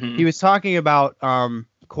 Mm-hmm. He was talking about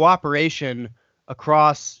cooperation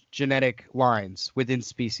across genetic lines within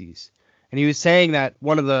species, and he was saying that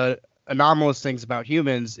one of the anomalous things about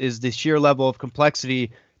humans is the sheer level of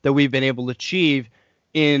complexity that we've been able to achieve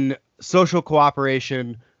in social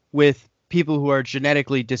cooperation with people who are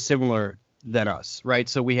genetically dissimilar than us, right?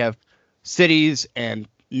 So we have cities and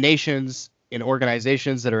nations and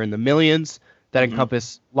organizations that are in the millions that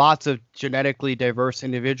encompass lots of genetically diverse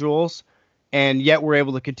individuals, and yet we're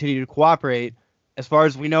able to continue to cooperate. As far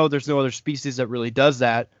as we know, there's no other species that really does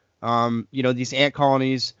that. These ant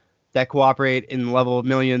colonies that cooperate in the level of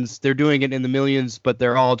millions, they're doing it in the millions, but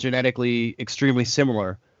they're all genetically extremely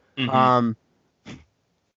similar. Mm-hmm.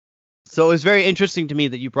 So it was very interesting to me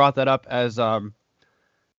that you brought that up as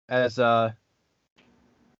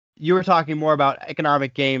you were talking more about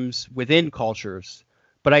economic games within cultures,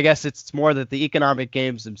 but I guess it's more that the economic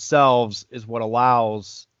games themselves is what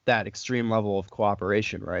allows that extreme level of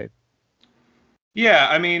cooperation, right? Yeah,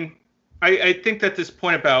 I mean, I think that this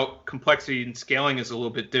point about complexity and scaling is a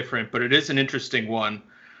little bit different, but it is an interesting one.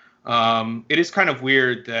 It is kind of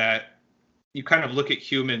weird that you kind of look at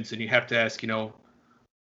humans and you have to ask,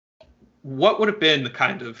 what would have been the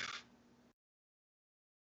kind of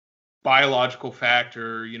biological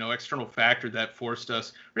factor, external factor that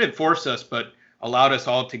didn't force us, but allowed us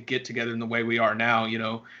all to get together in the way we are now.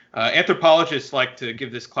 Anthropologists like to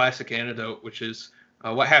give this classic anecdote, which is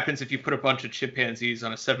what happens if you put a bunch of chimpanzees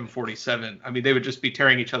on a 747? I mean, they would just be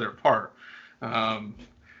tearing each other apart. But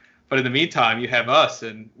in the meantime, you have us,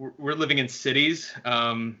 and we're living in cities,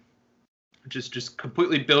 just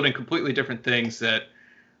completely building completely different things that,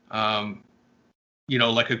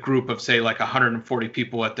 like a group of, say, like 140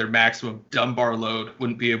 people at their maximum Dunbar load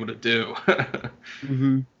wouldn't be able to do.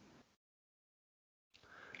 Mm-hmm.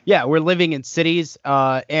 Yeah, we're living in cities,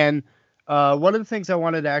 and one of the things I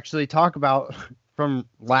wanted to actually talk about from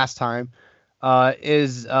last time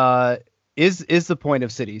is the point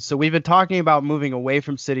of cities. So we've been talking about moving away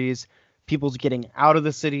from cities, people's getting out of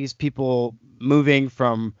the cities, people moving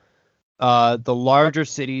from the larger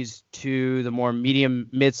cities to the more medium,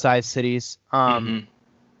 mid-sized cities. Mm-hmm.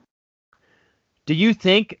 Do you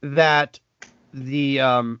think that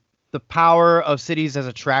the the power of cities as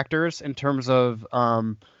attractors in terms of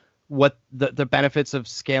what the benefits of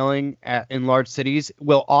scaling in large cities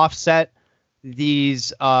will offset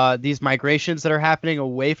these migrations that are happening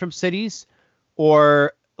away from cities,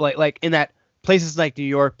 or like in that places like New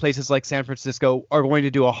York, places like San Francisco are going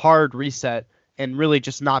to do a hard reset and really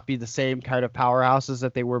just not be the same kind of powerhouses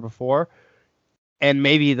that they were before. And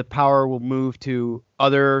maybe the power will move to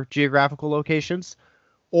other geographical locations.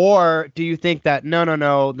 Or do you think that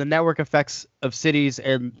no, the network effects of cities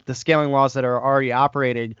and the scaling laws that are already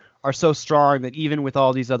operating are so strong that even with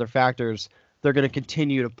all these other factors, they're going to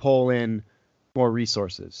continue to pull in more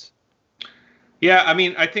resources? Yeah, I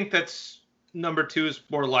mean, I think that's number two is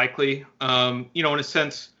more likely. In a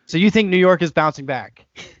sense. So you think New York is bouncing back?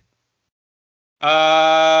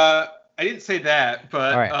 I didn't say that,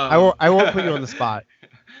 but all right, I won't put you on the spot.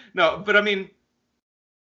 No, but I mean,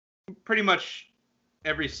 pretty much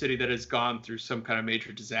every city that has gone through some kind of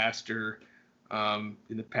major disaster in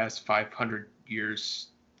the past 500 years,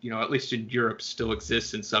 at least in Europe, still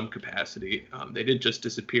exists in some capacity. They did just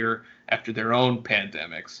disappear after their own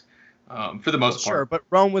pandemics, for the most part. Sure, but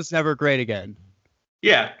Rome was never great again.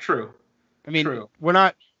 Yeah, true. I mean, true. We're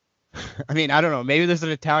not. I mean, I don't know. Maybe there's an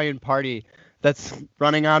Italian party that's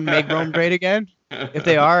running on Make Rome Great Again. If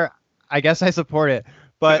they are, I guess I support it.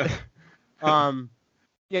 But,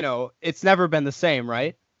 it's never been the same,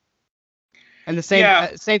 right? And the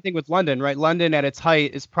same thing with London, right? London at its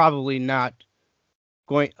height is probably not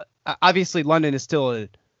going. Obviously, London is still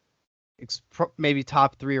maybe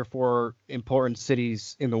top 3 or 4 important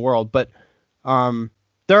cities in the world. But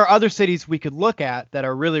there are other cities we could look at that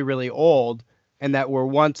are really, really old and that were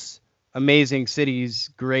once amazing cities,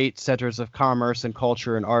 great centers of commerce and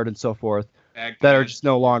culture and art and so forth, that are just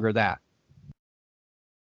no longer that.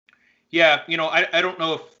 Yeah, I don't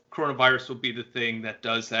know if coronavirus will be the thing that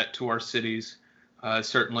does that to our cities.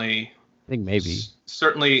 Certainly. I think maybe.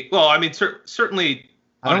 Certainly. Well, I mean, certainly.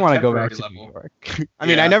 I don't want to go back to New York. I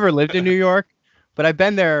mean, I never lived in New York, but I've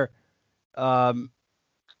been there 4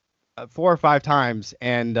 or 5 times,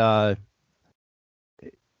 and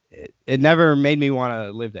it never made me want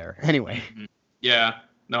to live there. Anyway. Yeah.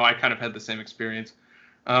 No, I kind of had the same experience.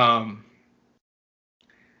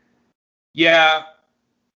 Yeah.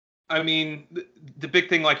 I mean, the big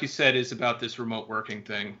thing, like you said, is about this remote working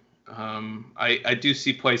thing. I do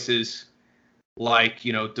see places like,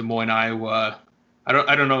 Des Moines, Iowa.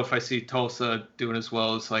 I don't know if I see Tulsa doing as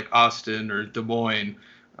well as like Austin or Des Moines.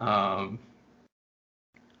 But,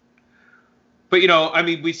 I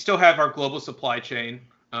mean, we still have our global supply chain.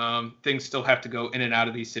 Things still have to go in and out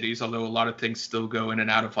of these cities, although a lot of things still go in and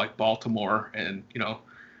out of like Baltimore, and,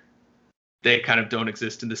 they kind of don't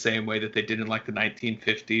exist in the same way that they did in like the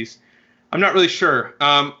 1950s. I'm not really sure.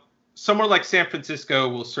 Somewhere like San Francisco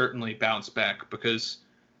will certainly bounce back, because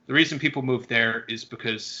the reason people move there is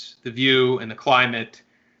because the view and the climate.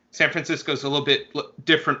 San Francisco is a little bit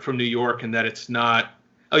different from New York in that it's not,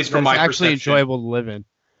 at least from my perception. It's actually enjoyable to live in.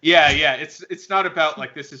 Yeah. It's not about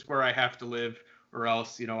like, this is where I have to live or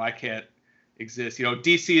else, I can't exist.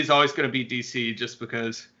 DC is always going to be DC just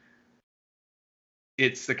because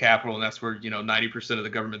it's the capital, and that's where 90% of the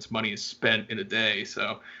government's money is spent in a day.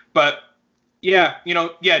 So, but yeah,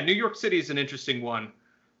 New York City is an interesting one,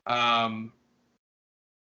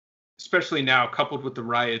 especially now coupled with the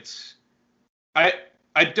riots. I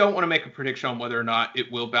don't want to make a prediction on whether or not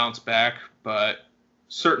it will bounce back, but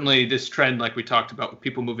certainly this trend, like we talked about, with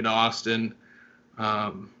people moving to Austin,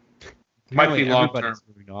 might be long term.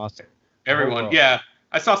 Moving to Austin. Everyone, yeah.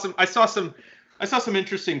 I saw some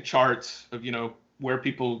interesting charts of where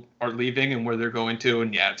people are leaving and where they're going to,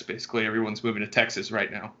 and it's basically everyone's moving to Texas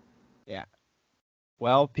right now. Yeah.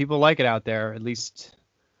 Well, people like it out there, at least.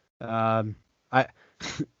 They're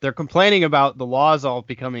complaining about the laws all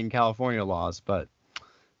becoming California laws, but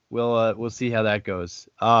we'll see how that goes.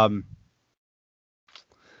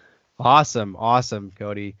 Awesome,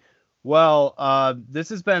 Cody. Well, this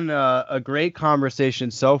has been a great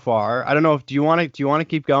conversation so far. I don't know if do you want to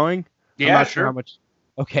keep going? Yeah, I'm not sure. How much?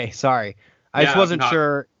 Okay, sorry. I just wasn't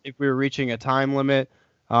sure if we were reaching a time limit.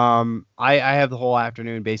 I have the whole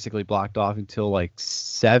afternoon basically blocked off until like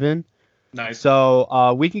 7. Nice.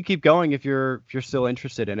 So we can keep going if you're still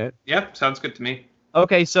interested in it. Yep, sounds good to me.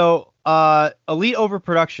 Okay, so elite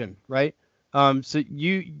overproduction, right? So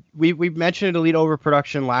we mentioned elite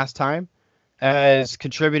overproduction last time as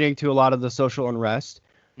contributing to a lot of the social unrest.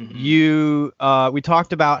 Mm-hmm. We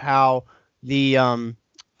talked about how the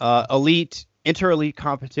inter-elite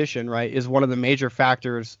competition, right, is one of the major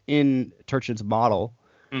factors in Turchin's model.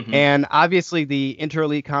 Mm-hmm. And obviously the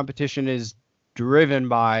inter-elite competition is driven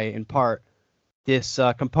by, in part, this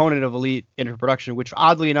component of elite interproduction, which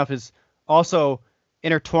oddly enough is also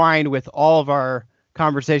intertwined with all of our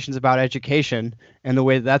conversations about education and the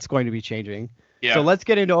way that's going to be changing. Yeah. So let's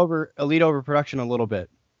get into elite overproduction a little bit.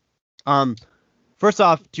 First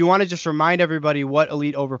off, do you want to just remind everybody what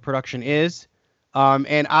elite overproduction is?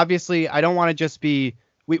 And obviously, I don't want to just be.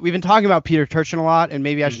 We've been talking about Peter Turchin a lot, and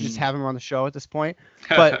maybe I should just have him on the show at this point.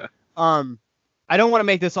 But I don't want to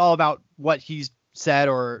make this all about what he's said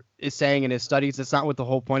or is saying in his studies. That's not what the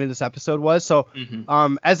whole point of this episode was. So,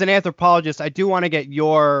 as an anthropologist, I do want to get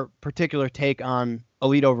your particular take on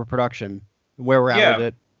elite overproduction, where we're at with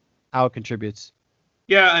it, how it contributes.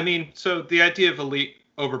 Yeah, I mean, so the idea of elite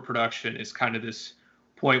overproduction is kind of this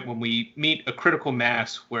point when we meet a critical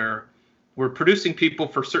mass where we're producing people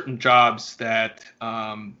for certain jobs that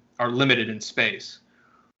are limited in space.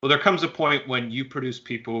 Well, there comes a point when you produce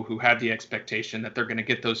people who have the expectation that they're going to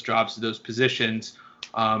get those jobs, those positions,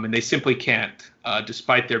 and they simply can't,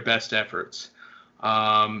 despite their best efforts.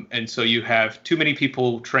 And so you have too many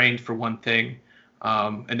people trained for one thing,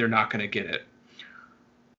 and they're not going to get it.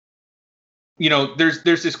 You know, there's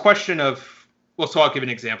this question of, well, so I'll give an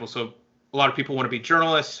example. So a lot of people want to be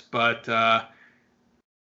journalists, but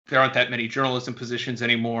there aren't that many journalism positions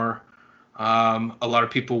anymore. A lot of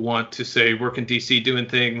people want to say work in DC doing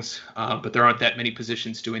things, but there aren't that many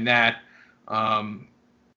positions doing that.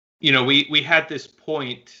 You know, we had this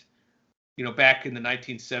point, you know, back in the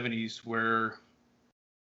 1970s where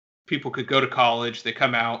people could go to college, they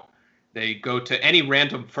come out, they go to any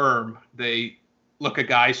random firm, they look a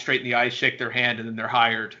guy straight in the eye, shake their hand, and then they're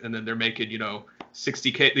hired, and then they're making, you know,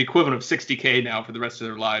 $60K, the equivalent of $60K now for the rest of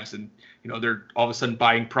their lives, and you know they're all of a sudden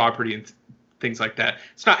buying property and things like that.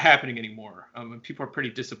 It's not happening anymore. And people are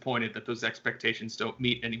pretty disappointed that those expectations don't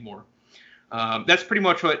meet anymore. That's pretty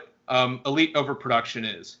much what elite overproduction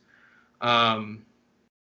is. So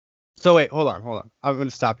wait, hold on. I'm going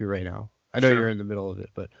to stop you right now. I know you're in the middle of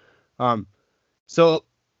it, but so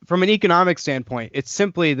from an economic standpoint, it's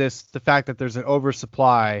simply the fact that there's an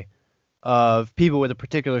oversupply of people with a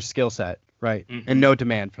particular skill set, right? And no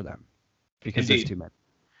demand for them because there's too many.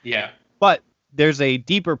 Yeah. But there's a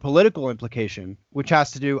deeper political implication, which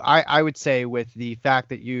has to do, I would say, with the fact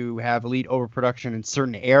that you have elite overproduction in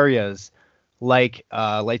certain areas, like,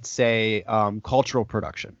 let's say, cultural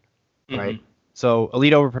production, right? So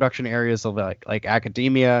elite overproduction areas of like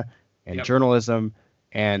academia and journalism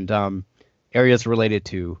and areas related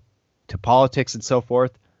to politics and so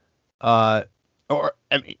forth, or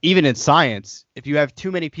I mean, even in science, if you have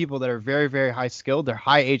too many people that are very, very high skilled, they're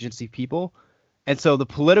high agency people. And so the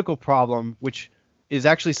political problem, which is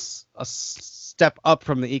actually a step up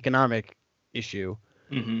from the economic issue,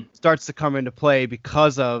 starts to come into play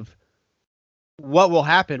because of what will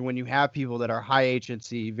happen when you have people that are high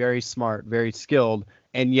agency, very smart, very skilled,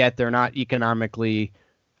 and yet they're not economically,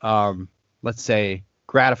 let's say,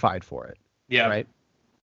 gratified for it. Yeah. Right.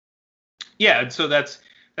 Yeah. And so that's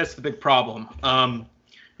the big problem.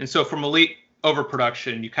 And so from elite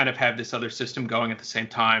overproduction, you kind of have this other system going at the same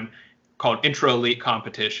time called intra-elite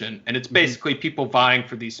competition. And it's basically people vying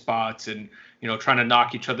for these spots and, you know, trying to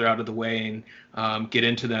knock each other out of the way and get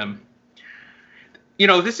into them. You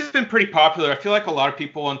know, this has been pretty popular. I feel like a lot of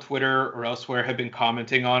people on Twitter or elsewhere have been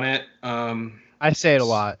commenting on it. I say it a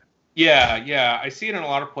lot. Yeah. I see it in a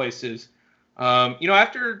lot of places. You know,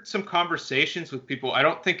 after some conversations with people, I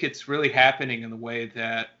don't think it's really happening in the way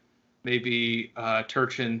that maybe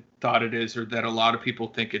Turchin thought it is, or that a lot of people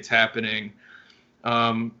think it's happening.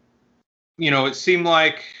 You know, it seemed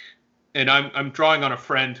like, and I'm drawing on a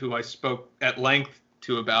friend who I spoke at length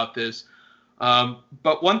to about this.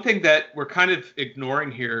 But one thing that we're kind of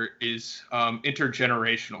ignoring here is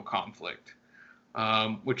intergenerational conflict,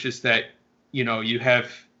 which is that, you know, you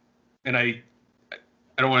have, and I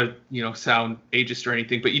don't want to, you know, sound ageist or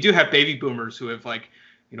anything, but you do have baby boomers who have, like,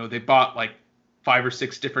 you know, they bought like 5 or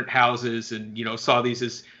 6 different houses and, you know, saw these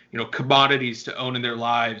as, you know, commodities to own in their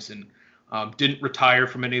lives, and didn't retire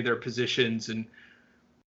from any of their positions, and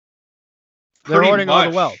they're hoarding all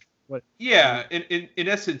the wealth. Yeah, in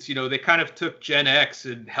essence, you know, they kind of took Gen X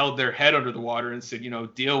and held their head under the water and said, you know,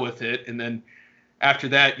 deal with it. And then after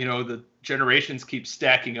that, you know, the generations keep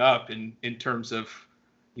stacking up in terms of,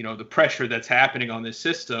 you know, the pressure that's happening on this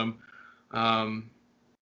system.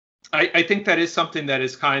 I think that is something that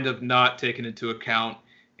is kind of not taken into account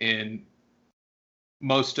in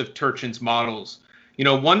most of Turchin's models. You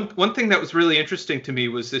know, one thing that was really interesting to me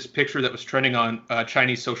was this picture that was trending on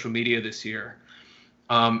Chinese social media this year.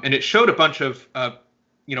 And it showed a bunch of,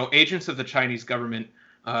 you know, agents of the Chinese government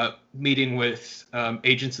meeting with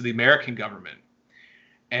agents of the American government.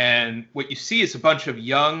 And what you see is a bunch of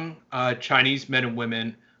young Chinese men and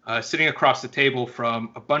women sitting across the table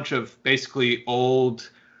from a bunch of basically old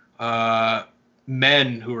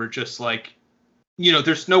men who are just like,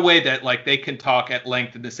 there's no way that like they can talk at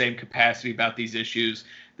length in the same capacity about these issues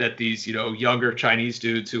that these, younger Chinese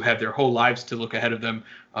dudes who have their whole lives to look ahead of them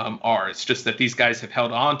are. It's just that these guys have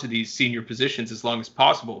held on to these senior positions as long as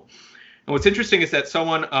possible. And what's interesting is that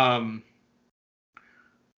someone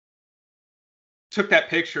took that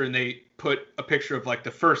picture and they put a picture of like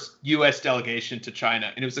the first U.S. delegation to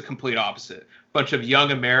China, and it was the complete opposite. A bunch of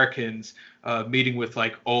young Americans meeting with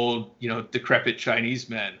like old, decrepit Chinese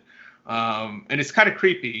men. And it's kind of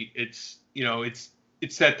creepy. It's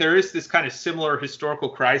that there is this kind of similar historical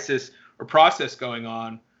crisis or process going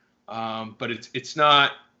on, but it's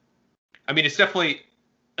not. I mean, it's definitely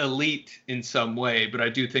elite in some way, but I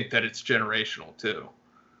do think that it's generational too.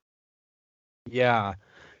 Yeah.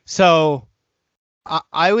 So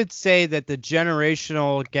I would say that the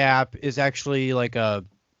generational gap is actually like a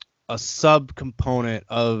sub-component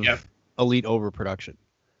of elite overproduction.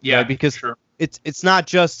 Yeah, right? Because sure. It's not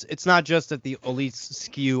just that the elites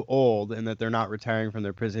skew old and that they're not retiring from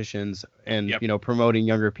their positions and promoting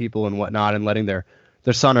younger people and whatnot and letting their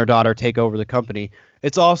son or daughter take over the company.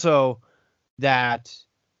 It's also that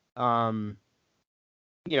the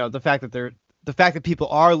fact that people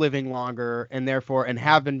are living longer and therefore and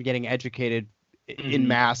have been getting educated in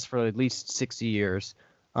mass for at least 60 years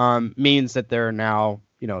means that there now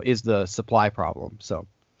is the supply problem. So.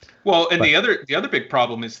 Well, and the other big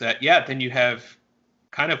problem is that, then you have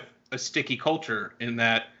kind of a sticky culture in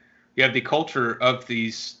that you have the culture of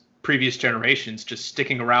these previous generations just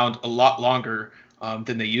sticking around a lot longer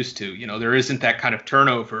than they used to. There isn't that kind of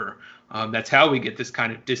turnover. That's how we get this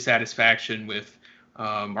kind of dissatisfaction with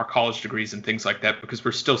our college degrees and things like that, because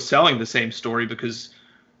we're still selling the same story, because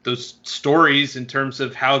those stories in terms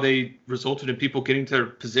of how they resulted in people getting to their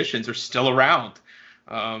positions are still around.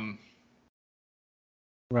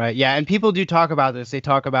 Right. Yeah. And people do talk about this. They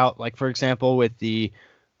talk about, like, for example, with the,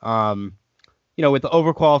 with the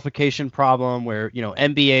overqualification problem where,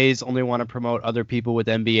 MBAs only want to promote other people with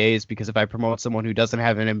MBAs, because if I promote someone who doesn't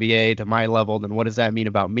have an MBA to my level, then what does that mean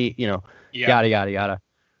about me? Yada, yada,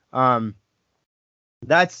 yada.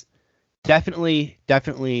 That's definitely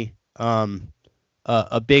a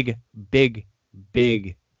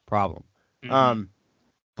big problem. Mm-hmm.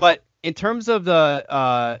 But in terms of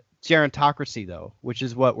the, gerontocracy, though, which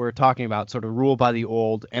is what we're talking about, sort of rule by the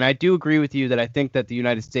old. And I do agree with you that I think that the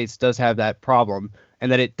United States does have that problem,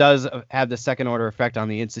 and that it does have the second order effect on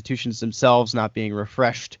the institutions themselves not being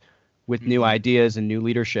refreshed with new ideas and new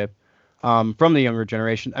leadership from the younger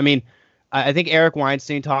generation. I mean, I think Eric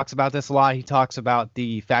Weinstein talks about this a lot. He talks about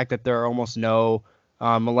the fact that there are almost no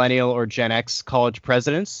millennial or Gen X college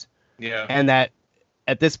presidents. Yeah. And that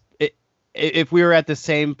at this if we were at the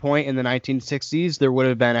same point in the 1960s, there would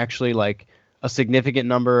have been actually like a significant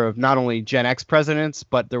number of not only Gen X presidents,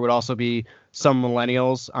 but there would also be some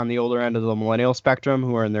millennials on the older end of the millennial spectrum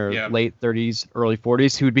who are in their late 30s, early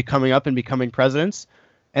 40s, who would be coming up and becoming presidents.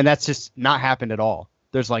 And that's just not happened at all.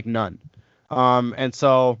 There's like none. And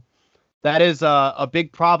so that is a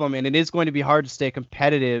big problem. And it is going to be hard to stay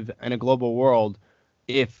competitive in a global world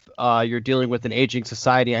if you're dealing with an aging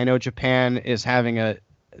society. I know Japan is having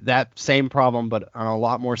that same problem, but on a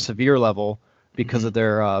lot more severe level because of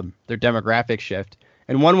their demographic shift.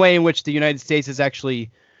 And one way in which the United States is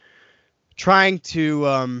actually trying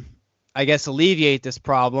to, alleviate this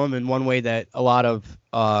problem, and one way that a lot of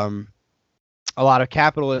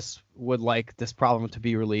capitalists would like this problem to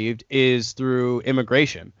be relieved, is through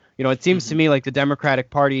immigration. It seems to me like the Democratic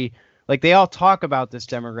Party, like, they all talk about this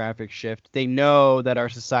demographic shift. They know that our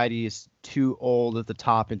society is too old at the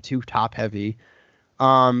top and too top heavy.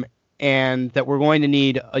 And that we're going to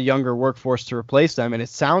need a younger workforce to replace them. And it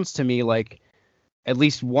sounds to me like at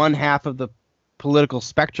least one half of the political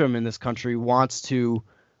spectrum in this country wants to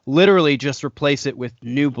literally just replace it with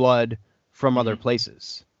new blood from other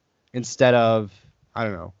places, instead of, I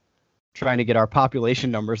don't know, trying to get our population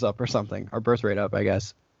numbers up or something, our birth rate up, I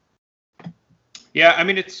guess. Yeah, I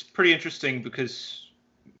mean, it's pretty interesting because,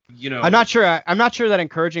 I'm not sure that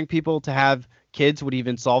encouraging people to have kids would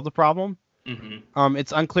even solve the problem.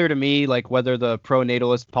 It's unclear to me, like, whether the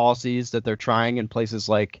pro-natalist policies that they're trying in places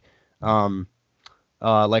like Hungary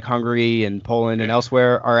and Poland and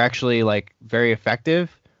elsewhere are actually like very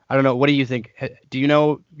effective. I don't know. What do you think? Do you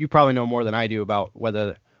know? You probably know more than I do about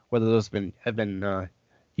whether those have been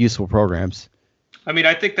useful programs. I mean,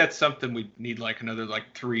 I think that's something we need like another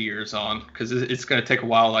 3 years on, because it's going to take a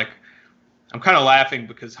while. Like, I'm kind of laughing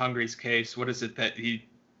because Hungary's case, what is it that he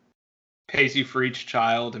pays you for each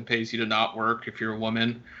child and pays you to not work if you're a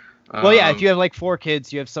woman? Well, yeah, if you have like 4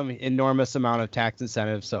 kids, you have some enormous amount of tax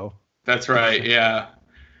incentive. So that's right. Yeah.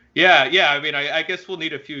 I mean, I guess we'll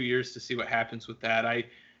need a few years to see what happens with that. I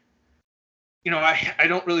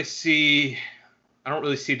don't really see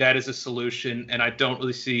that as a solution, and I don't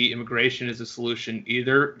really see immigration as a solution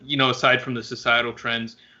either. Aside from the societal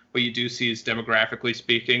trends, what you do see is, demographically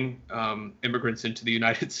speaking, immigrants into the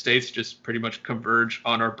United States just pretty much converge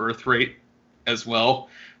on our birth rate as well.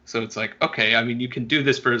 So it's like, okay, I mean, you can do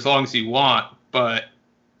this for as long as you want, but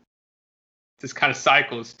this kind of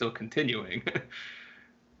cycle is still continuing.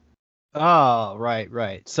 Oh,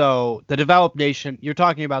 right. So the developed nation, you're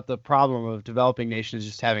talking about the problem of developing nations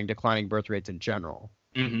just having declining birth rates in general.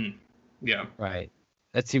 Mm-hmm. Yeah. Right.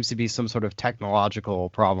 That seems to be some sort of technological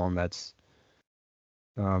problem that's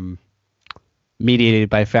mediated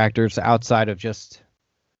by factors outside of just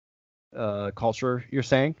culture, you're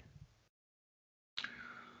saying?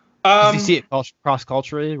 You see it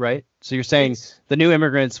cross-culturally, right? So you're saying the new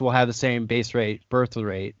immigrants will have the same baseline birth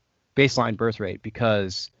rate,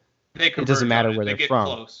 because it doesn't matter where they're from.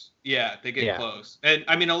 Close. Yeah, they get close. And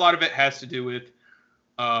I mean, a lot of it has to do with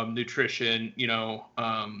nutrition,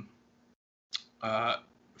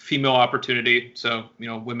 female opportunity. So,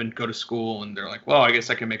 women go to school and they're like, well, I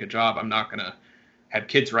guess I can make a job. I'm not going to have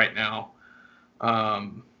kids right now.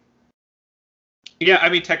 Yeah, I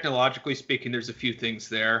mean, technologically speaking, there's a few things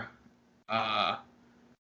there. I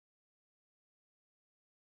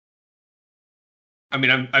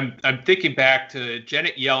mean, I'm thinking back to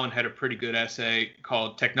Janet Yellen had a pretty good essay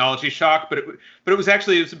called "Technology Shock," but it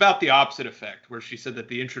was about the opposite effect, where she said that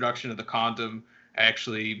the introduction of the condom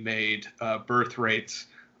actually made birth rates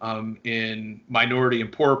in minority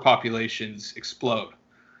and poorer populations explode,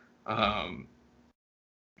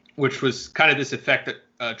 which was kind of this effect that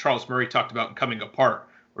Charles Murray talked about in Coming Apart,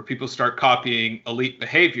 where people start copying elite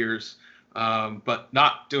behaviors, but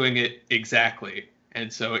not doing it exactly.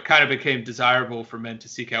 And so it kind of became desirable for men to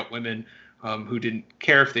seek out women who didn't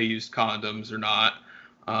care if they used condoms or not.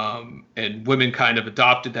 And women kind of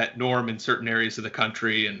adopted that norm in certain areas of the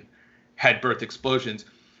country and had birth explosions.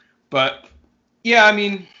 But yeah, I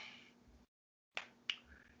mean,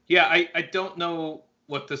 I don't know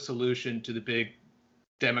what the solution to the big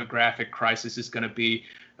demographic crisis is going to be.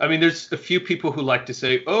 I mean, there's a few people who like to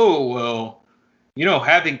say, oh, well,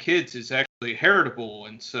 having kids is actually heritable.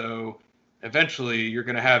 And so eventually you're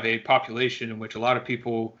going to have a population in which a lot of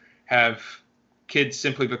people have kids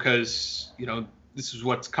simply because, this is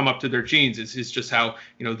what's come up to their genes. It's just how,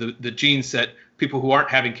 the genes that people who aren't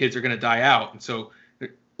having kids are going to die out. And so a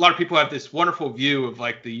lot of people have this wonderful view of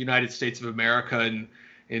like the United States of America and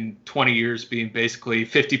in 20 years being basically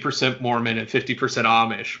 50% Mormon and 50%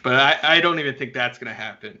 Amish. But I don't even think that's going to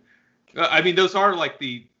happen. I mean, those are like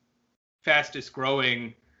the fastest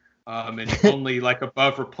growing and only like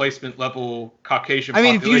above replacement level Caucasian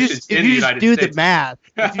populations in the United States. If you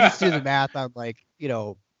just do the math on like,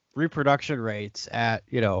 reproduction rates at,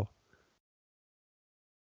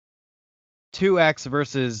 2x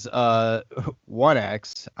versus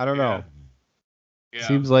 1x, I don't know. Yeah.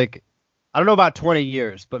 Seems like, I don't know about 20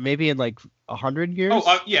 years, but maybe in like 100 years.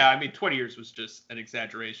 Yeah. I mean, 20 years was just an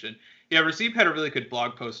exaggeration. Yeah. Razib had a really good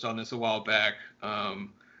blog post on this a while back,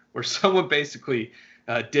 where someone basically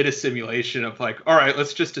did a simulation of like, all right,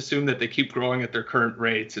 let's just assume that they keep growing at their current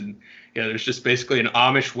rates. And there's just basically an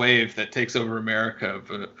Amish wave that takes over America.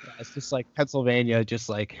 But it's just like Pennsylvania, just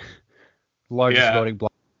like largest voting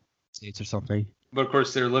bloc states or something. But of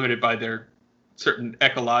course, they're limited by their certain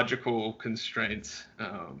ecological constraints.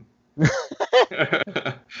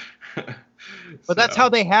 But that's how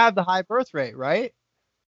they have the high birth rate, right?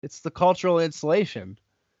 It's the cultural insulation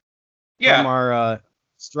from our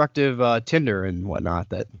destructive Tinder and whatnot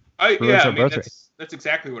that ruins our birth rate. That's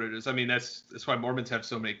exactly what it is. I mean, that's why Mormons have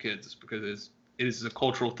so many kids, because it is a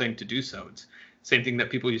cultural thing to do so. It's the same thing that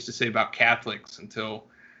people used to say about Catholics until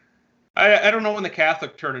I don't know when the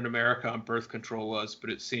Catholic turn in America on birth control was, but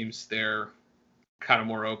it seems they're kind of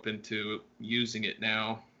more open to using it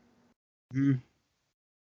now. Mm-hmm.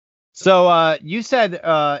 So you said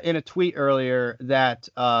in a tweet earlier that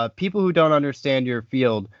people who don't understand your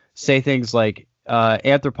field say things like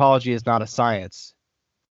anthropology is not a science.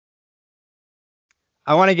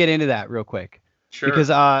 I want to get into that real quick. Sure. Because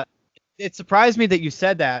it surprised me that you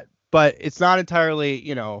said that, but it's not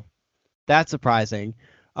entirely, that surprising.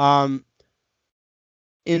 In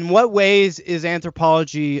what ways is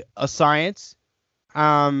anthropology a science?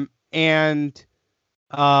 And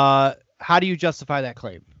how do you justify that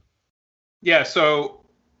claim? Yeah, so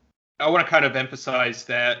I want to kind of emphasize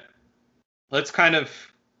that let's kind of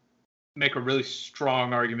make a really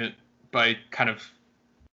strong argument by kind of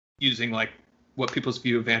using like what people's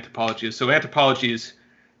view of anthropology is. So anthropology is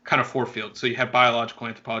kind of four fields. So you have biological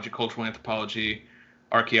anthropology, cultural anthropology,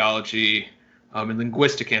 archaeology, and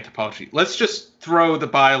linguistic anthropology. Let's just throw the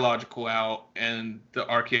biological out and the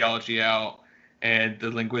archaeology out and the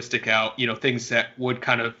linguistic out, things that would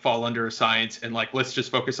kind of fall under a science, and like, let's just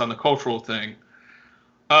focus on the cultural thing.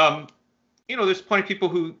 There's plenty of people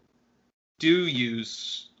who do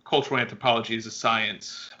use cultural anthropology as a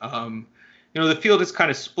science. The field is kind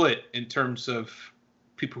of split in terms of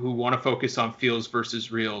people who want to focus on feels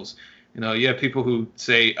versus reals. You have people who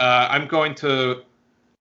say, I'm going to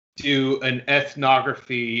do an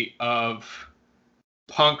ethnography of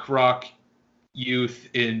punk rock youth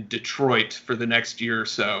in Detroit for the next year or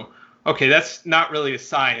so. Okay, that's not really a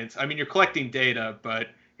science. I mean, you're collecting data, but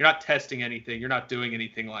you're not testing anything. You're not doing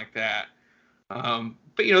anything like that. But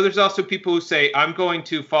there's also people who say, I'm going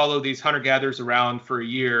to follow these hunter-gatherers around for a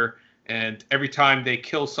year, and every time they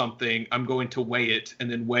kill something, I'm going to weigh it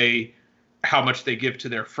and then weigh how much they give to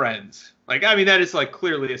their friends. Like, I mean, that is like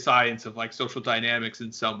clearly a science of like social dynamics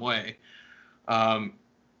in some way.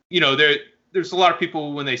 There's a lot of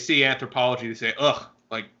people when they see anthropology, they say, ugh,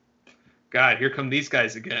 like, God, here come these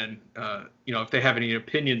guys again. If they have any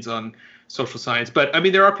opinions on social science. But I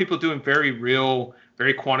mean, there are people doing very real,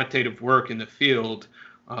 very quantitative work in the field.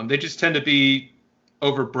 They just tend to be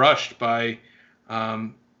overbrushed by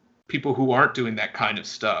people who aren't doing that kind of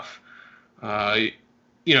stuff.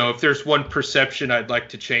 If there's one perception I'd like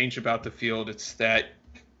to change about the field, it's that,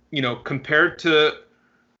 compared to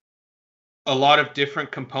a lot of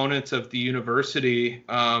different components of the university,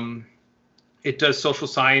 it does social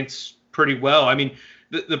science pretty well. I mean,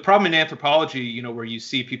 the problem in anthropology, where you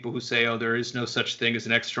see people who say, oh, there is no such thing as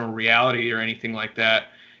an external reality or anything like that,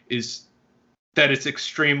 is that it's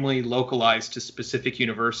extremely localized to specific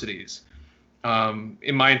universities.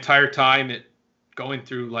 In my entire time going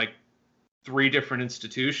through like 3 different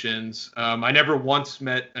institutions, I never once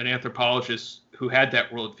met an anthropologist who had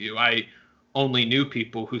that worldview. I only knew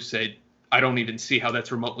people who said, I don't even see how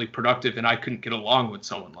that's remotely productive, and I couldn't get along with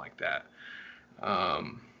someone like that.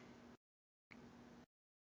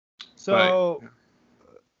 So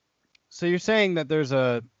you're saying that there's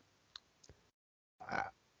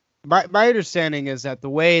my understanding is that the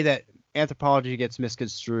way that anthropology gets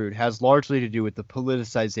misconstrued has largely to do with the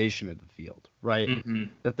politicization of the field, right? Mm-hmm.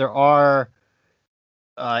 That there are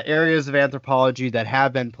areas of anthropology that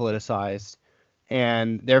have been politicized,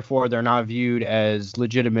 and therefore they're not viewed as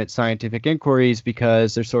legitimate scientific inquiries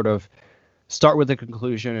because they're sort of start with a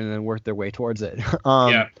conclusion and then work their way towards it.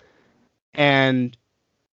 And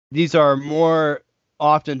these are more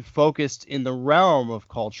often focused in the realm of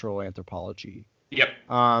cultural anthropology. Yep.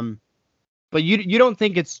 But you don't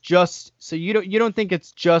think it's just you don't think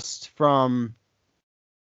it's just from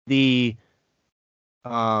the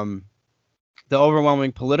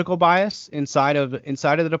overwhelming political bias inside of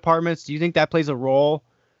the departments? Do you think that plays a role,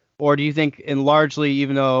 or do you think, in largely,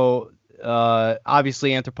 even though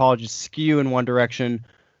obviously anthropologists skew in one direction,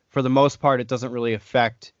 for the most part, it doesn't really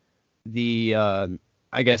affect the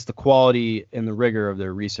the quality and the rigor of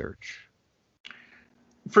their research?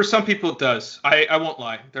 For some people, it does. I won't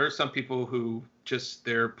lie. There are some people who just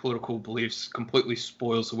their political beliefs completely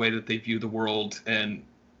spoils the way that they view the world and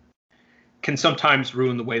can sometimes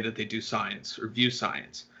ruin the way that they do science or view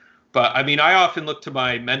science. But I mean, I often look to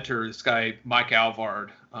my mentor, this guy, Mike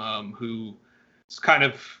Alvard, who is kind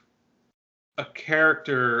of a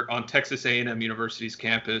character on Texas A&M University's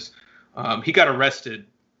campus. He got arrested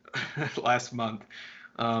last month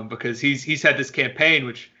because he's had this campaign,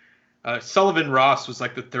 which Sullivan Ross was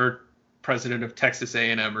like the 3rd president of Texas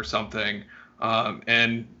A&M or something.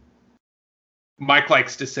 And Mike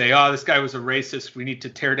likes to say, oh, this guy was a racist. We need to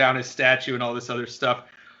tear down his statue and all this other stuff.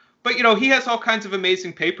 But, he has all kinds of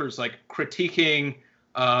amazing papers like critiquing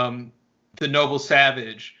the noble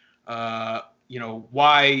savage,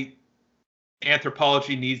 why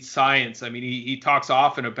anthropology needs science. I mean, he talks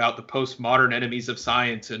often about the postmodern enemies of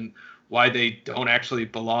science and why they don't actually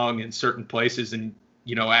belong in certain places in,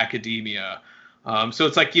 academia. So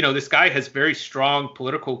it's like, this guy has very strong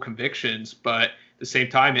political convictions, but at the same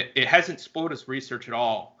time, it hasn't spoiled his research at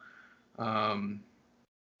all. I'd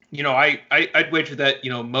wager that,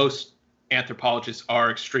 most anthropologists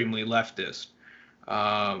are extremely leftist.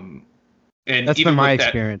 And that's been my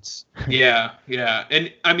experience. Yeah.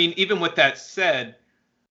 And I mean, even with that said,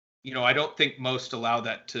 I don't think most allow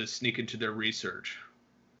that to sneak into their research.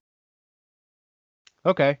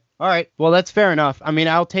 Okay. All right. Well, that's fair enough. I mean,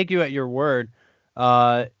 I'll take you at your word.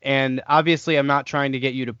 And obviously, I'm not trying to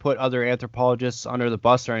get you to put other anthropologists under the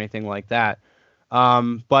bus or anything like that.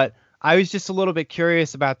 But I was just a little bit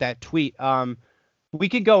curious about that tweet. we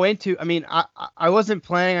could go into, I mean, I wasn't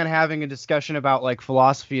planning on having a discussion about like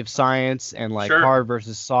philosophy of science and like Sure. hard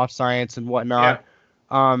versus soft science and whatnot.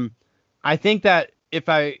 I think that if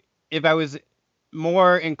I was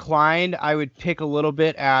more inclined, I would pick a little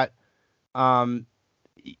bit at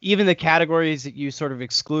even the categories that you sort of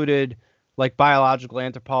excluded, like biological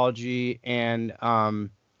anthropology and blah,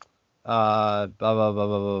 blah, blah, blah,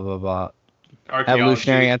 blah, blah, blah,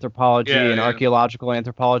 evolutionary anthropology and archaeological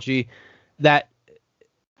anthropology, that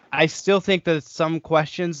I still think there's some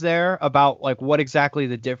questions there about like what exactly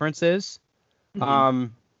the difference is. I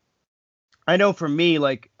know for me,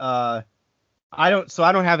 like I don't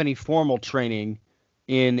have any formal training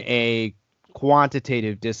in a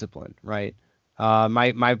quantitative discipline, right?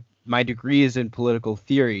 My degree is in political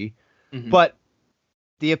theory, but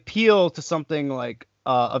the appeal to something like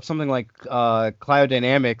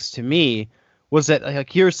cryodynamics to me was that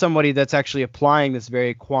like here's somebody that's actually applying this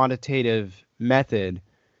very quantitative method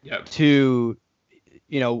to,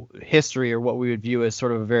 you know, history, or what we would view as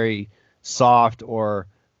sort of a very soft or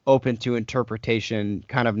open to interpretation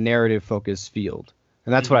kind of narrative focused field.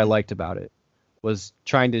 And that's what I liked about it, was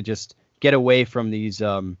trying to just get away from these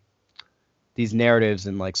narratives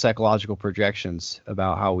and like psychological projections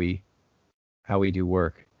about how we do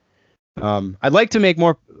work. I'd like to make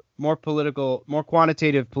more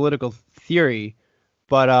quantitative political theory,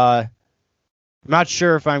 but I'm not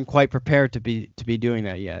sure if I'm quite prepared to be doing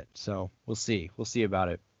that yet. So we'll see about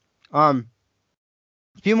it. A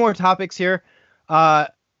few more topics here.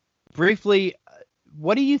 Briefly,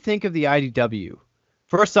 what do you think of the IDW?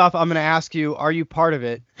 First off, I'm going to ask you, are you part of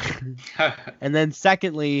it? And then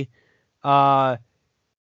secondly, where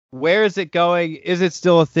is it going? Is it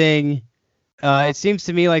still a thing? It seems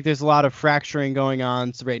to me like there's a lot of fracturing going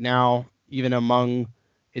on right now, even among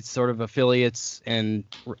its sort of affiliates, and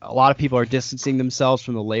a lot of people are distancing themselves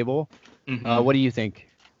from the label. What do you think?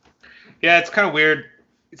 Yeah, it's kind of weird.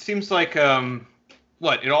 It seems like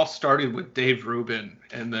it all started with Dave Rubin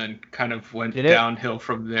and then kind of went downhill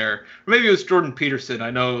from there. Or maybe it was Jordan Peterson.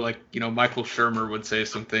 I know, like, you know, Michael Shermer would say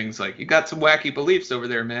some things like, "You got some wacky beliefs over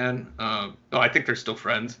there, man." I think they're still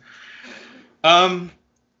friends.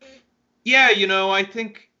 Yeah, you know, I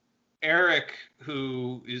think Eric,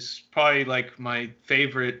 who is probably like my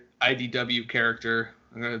favorite IDW character.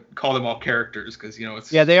 I'm gonna call them all characters because, you know, it's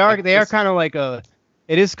they are kind of like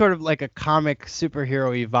it is sort of like a comic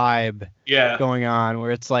superhero-y vibe going on,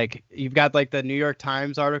 where it's like you've got like the New York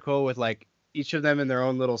Times article with like each of them in their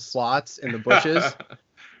own little slots in the bushes.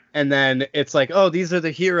 And then it's like, oh, these are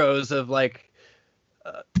the heroes of like,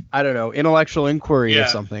 I don't know, intellectual inquiry or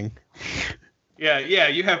something. Yeah,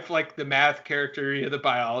 you have like the math character, you have the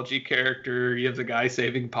biology character, you have the guy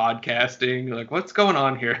saving podcasting. Like, what's going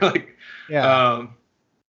on here? Like, and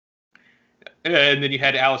then you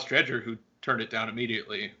had Alice Dredger, who turned it down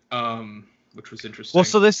immediately, which was interesting. Well,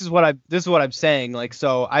 so this is what I'm saying. Like,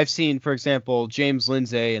 so I've seen, for example, James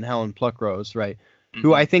Lindsay and Helen Pluckrose, right?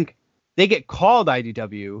 Who I think they get called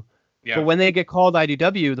IDW, but when they get called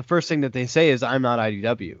IDW, the first thing that they say is, "I'm not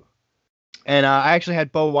IDW." And I actually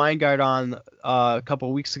had Bo Weingart on a couple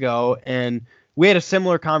of weeks ago, and we had a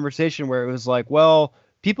similar conversation where it was like, well,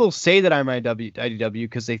 people say that I'm IDW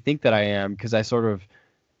because they think that I am, because I sort of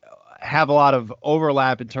have a lot of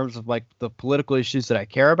overlap in terms of like the political issues that I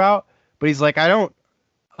care about. But he's like, I don't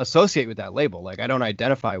associate with that label. Like, I don't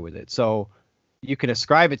identify with it. So you can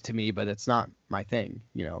ascribe it to me, but it's not my thing,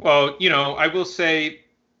 you know? Well, you know, I will say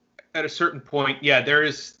at a certain point, there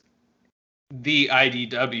is the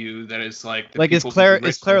IDW that is like is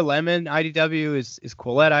Claire Lemon IDW? Is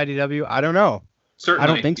Colette IDW? I don't know. Certainly, I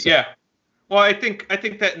don't think so. Yeah. Well, I think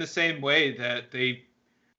that in the same way that they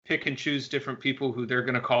pick and choose different people who they're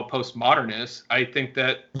going to call postmodernists, I think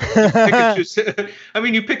that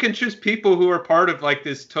you pick and choose people who are part of like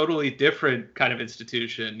this totally different kind of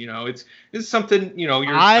institution. You know, it's something, you know.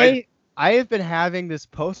 I have been having this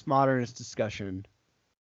postmodernist discussion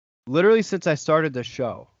literally since I started the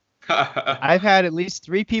show. I've had at least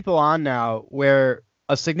 3 people on now where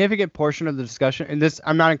a significant portion of the discussion, and this,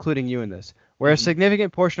 I'm not including you in this, where a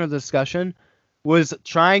significant portion of the discussion was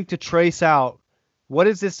trying to trace out what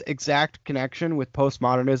is this exact connection with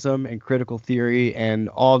postmodernism and critical theory and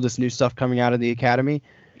all of this new stuff coming out of the academy.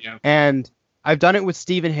 Yeah. And I've done it with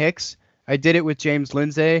Stephen Hicks. I did it with James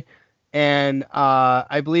Lindsay. And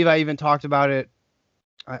I believe I even talked about it.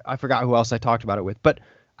 I forgot who else I talked about it with, but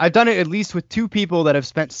I've done it at least with 2 people that have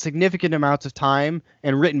spent significant amounts of time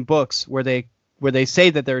and written books where they say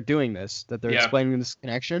that they're doing this, that they're explaining this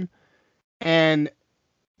connection. And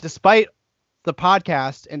despite the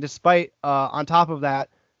podcast, and despite on top of that,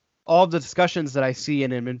 all the discussions that I see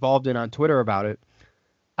and am involved in on Twitter about it,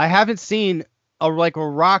 I haven't seen a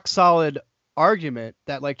rock solid argument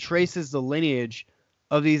that like traces the lineage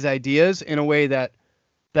of these ideas in a way that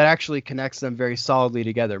actually connects them very solidly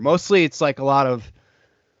together. Mostly it's like a lot of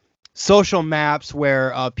social maps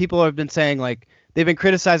where people have been saying, like, they've been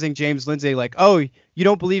criticizing James Lindsay, like, oh, you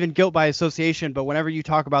don't believe in guilt by association, but whenever you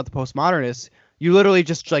talk about the postmodernists, you literally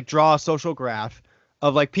just like draw a social graph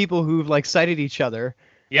of like people who've like cited each other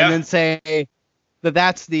and then say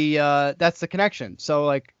that's the connection. So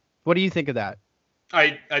like, what do you think of that?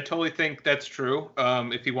 I totally think that's true.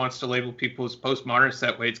 If he wants to label people as postmodernists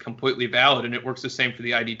that way, it's completely valid, and it works the same for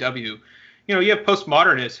the IDW. You know, you have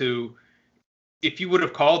postmodernists who, if you would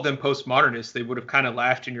have called them postmodernists, they would have kind of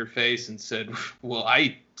laughed in your face and said, well,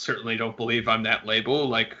 I certainly don't believe I'm that label.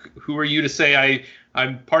 Like, who are you to say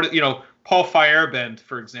I'm part of, you know, Paul Feyerabend,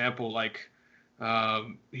 for example, like,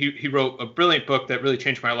 he wrote a brilliant book that really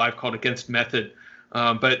changed my life called Against Method.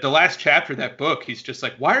 But the last chapter of that book, he's just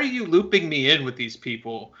like, why are you looping me in with these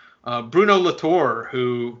people? Bruno Latour,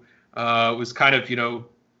 who was kind of, you know,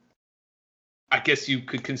 I guess you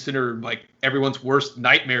could consider like everyone's worst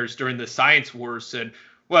nightmares during the science wars, said,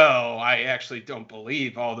 well, I actually don't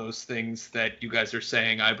believe all those things that you guys are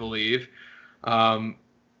saying I believe.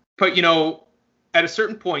 But, you know, at a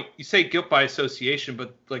certain point, you say guilt by association,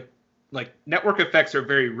 but like network effects are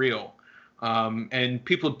very real. And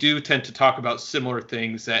people do tend to talk about similar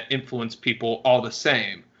things that influence people all the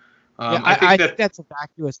same. I think that's a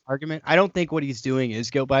vacuous argument. I don't think what he's doing is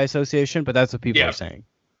guilt by association, but that's what people are saying.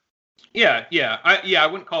 Yeah. I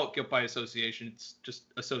wouldn't call it guilt by association. It's just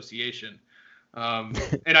association. And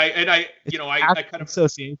I you know, I kind of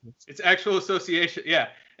association. It's actual association. Yeah.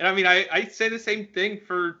 And I mean, I say the same thing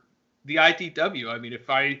for the IDW. I mean, if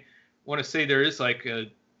I want to say there is like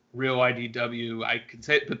a real IDW, I can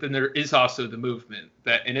say it, but then there is also the movement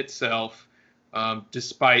that in itself,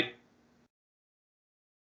 despite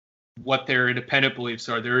what their independent beliefs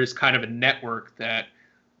are, there is kind of a network that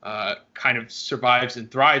kind of survives and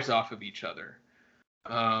thrives off of each other.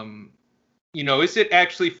 You know, is it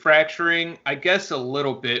actually fracturing? I guess a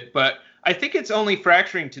little bit, but I think it's only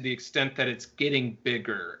fracturing to the extent that it's getting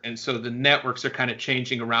bigger. And so the networks are kind of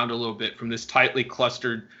changing around a little bit from this tightly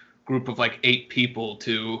clustered group of like 8 people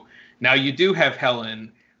to now you do have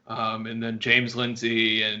Helen, and then James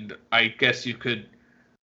Lindsay, and I guess you could,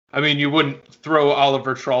 I mean, you wouldn't throw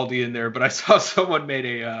Oliver Traldi in there, but I saw someone made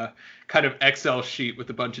a kind of Excel sheet with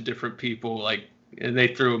a bunch of different people, like, and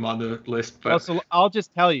they threw him on the list. But well, so I'll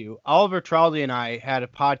just tell you, Oliver Traldi and I had a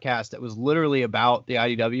podcast that was literally about the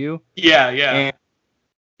IDW. Yeah. And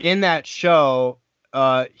in that show,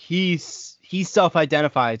 he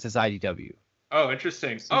self-identifies as IDW. Oh,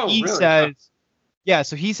 interesting. So he really?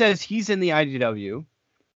 So he says he's in the IDW,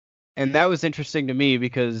 and that was interesting to me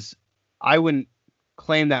because I wouldn't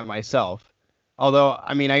claim that myself. Although,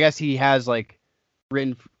 I mean, I guess he has like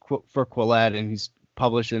written for Quillette, and he's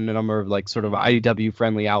published in a number of like sort of IDW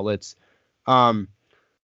friendly outlets. But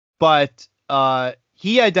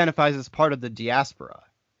he identifies as part of the diaspora.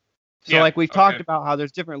 So like we've talked about how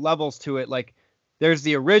there's different levels to it. Like there's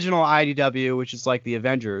the original IDW, which is like the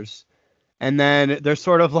Avengers. And then there's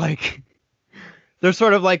sort of like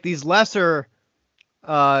these lesser,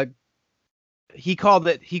 he called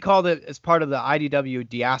it as part of the IDW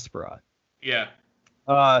diaspora. Yeah.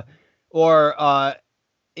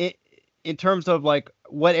 In terms of like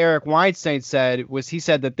what Eric Weinstein said was he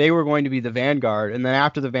said that they were going to be the vanguard, and then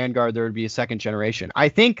after the vanguard there would be a second generation. I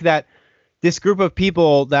think that this group of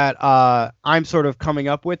people that I'm sort of coming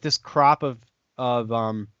up with, this crop of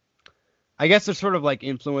I guess they're sort of like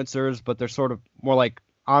influencers, but they're sort of more like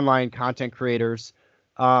online content creators.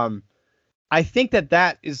 I think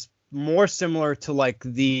that is more similar to like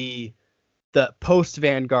the post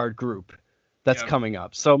Vanguard group that's coming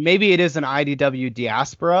up. So maybe it is an IDW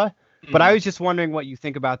diaspora, but I was just wondering what you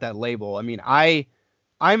think about that label. I mean,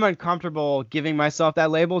 I'm uncomfortable giving myself that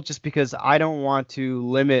label just because I don't want to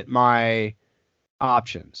limit my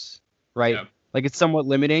options, right? Yeah. Like it's somewhat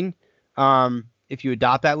limiting if you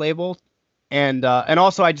adopt that label. And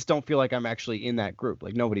also I just don't feel like I'm actually in that group.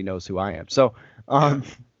 Like nobody knows who I am. So, but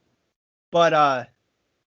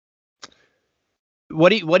what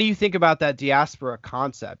do you think about that diaspora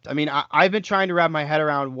concept? I mean, I've been trying to wrap my head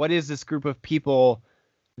around what is this group of people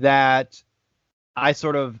that all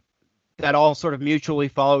sort of mutually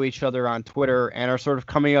follow each other on Twitter and are sort of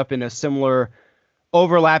coming up in a similar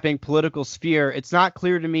overlapping political sphere. It's not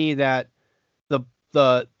clear to me that the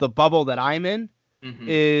bubble that I'm in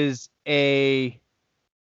is a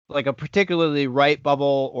particularly right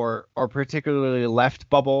bubble or particularly left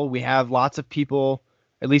bubble. We have lots of people,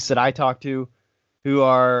 at least that I talk to, who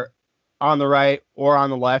are on the right or on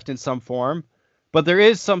the left in some form. but there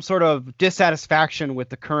is some sort of dissatisfaction with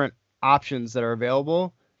the current options that are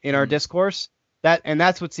available in our discourse.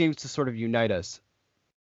 That's what seems to sort of unite us.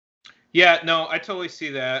 Yeah, no, I totally see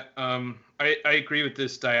that. I agree with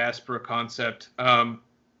this diaspora concept.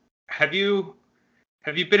 Have you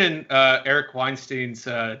been in Eric Weinstein's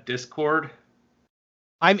Discord?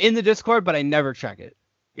 I'm in the Discord, but I never check it.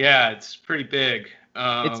 Yeah, it's pretty big.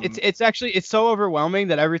 It's actually so overwhelming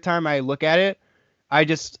that every time I look at it, I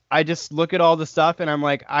just look at all the stuff and I'm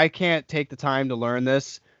like, I can't take the time to learn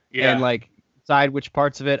this and like decide which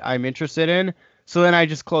parts of it I'm interested in. So then I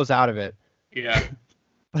just close out of it. Yeah.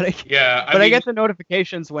 But I get the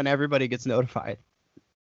notifications when everybody gets notified.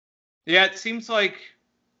 Yeah, it seems like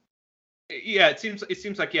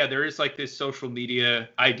there is like this social media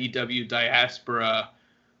IDW diaspora.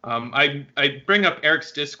 I bring up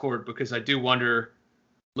Eric's Discord because I do wonder,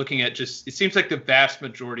 looking at just, it seems like the vast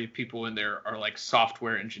majority of people in there are like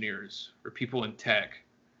software engineers or people in tech.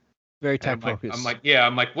 Very tech focused. I'm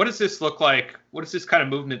like, what does this look like? What does this kind of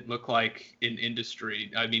movement look like in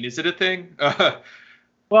industry? I mean, is it a thing?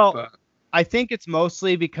 I think it's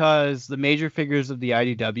mostly because the major figures of the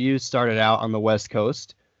IDW started out on the West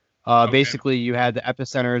Coast. Basically, you had the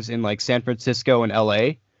epicenters in like San Francisco and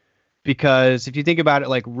LA. Because if you think about it,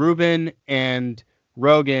 like Rubin and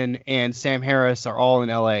Rogan and Sam Harris are all in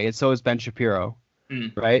LA, and so is Ben Shapiro,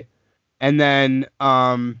 right? And then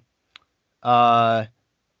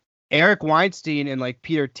Eric Weinstein and like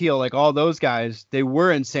Peter Thiel, like all those guys, they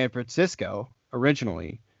were in San Francisco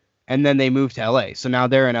originally, and then they moved to LA. So now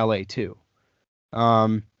they're in LA too.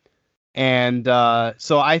 So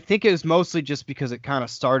I think it was mostly just because it kind of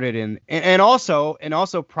started and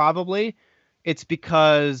also probably it's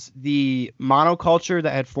because the monoculture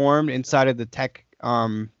that had formed inside of the tech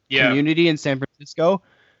community in San Francisco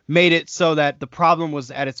made it so that the problem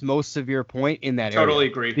was at its most severe point in that area. Totally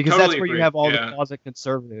agree. Because that's where you have all the closet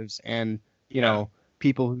conservatives and, you know,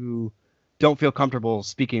 people who don't feel comfortable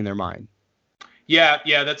speaking their mind. Yeah,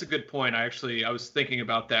 that's a good point. I was thinking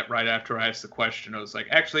about that right after I asked the question. I was like,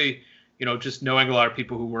 actually, you know, just knowing a lot of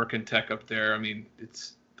people who work in tech up there, I mean,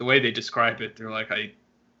 it's the way they describe it. They're like, I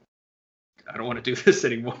don't want to do this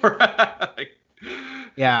anymore.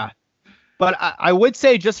 Yeah. But I would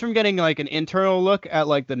say just from getting like an internal look at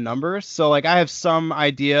like the numbers. So like I have some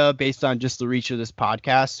idea based on just the reach of this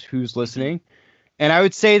podcast who's listening. And I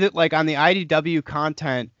would say that like on the IDW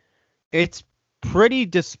content, it's pretty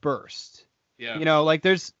dispersed. Yeah. You know, like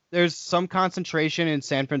there's some concentration in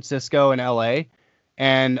San Francisco and LA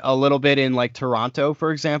and a little bit in like Toronto,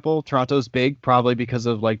 for example. Toronto's big probably because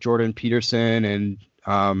of like Jordan Peterson and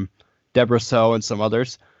Deborah So and some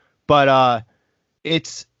others. But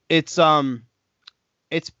it's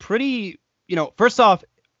pretty, you know, first off,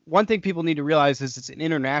 one thing people need to realize is it's an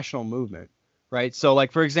international movement, right? So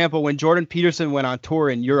like, for example, when Jordan Peterson went on tour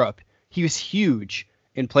in Europe, he was huge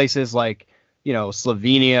in places like, you know,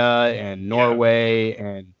 Slovenia and Norway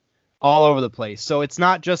and all over the place. So it's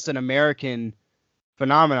not just an American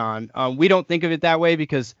phenomenon. We don't think of it that way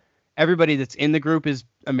because everybody that's in the group is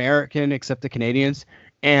American except the Canadians.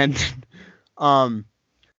 And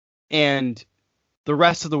the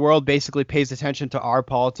rest of the world basically pays attention to our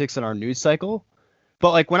politics and our news cycle.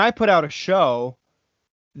 But like when I put out a show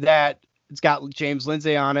that it's got James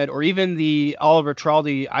Lindsay on it, or even the Oliver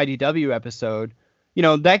Traldi IDW episode, you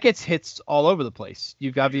know, that gets hits all over the place.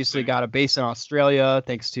 You've obviously got a base in Australia,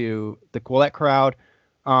 thanks to the Quillette crowd.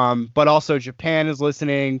 But also Japan is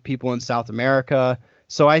listening, people in South America.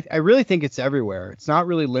 So I really think it's everywhere. It's not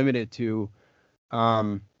really limited to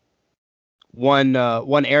one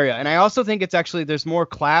area. And I also think it's actually, there's more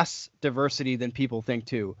class diversity than people think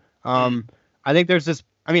too. I think there's this,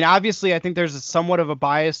 I mean, obviously I think there's somewhat of a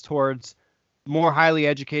bias towards more highly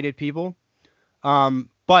educated people.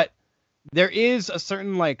 But there is a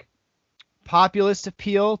certain like populist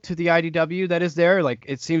appeal to the IDW that is there. Like,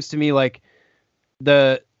 it seems to me like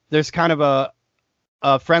there's kind of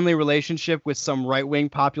a friendly relationship with some right-wing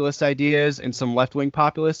populist ideas and some left-wing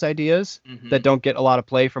populist ideas that don't get a lot of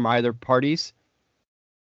play from either parties.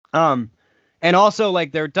 And also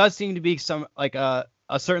like there does seem to be some like a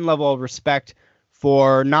certain level of respect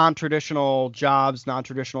for non-traditional jobs,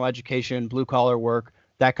 non-traditional education, blue-collar work,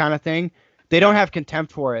 that kind of thing. They don't have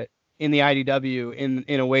contempt for it in the IDW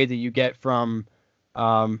in a way that you get from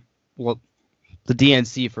the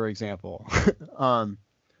DNC, for example.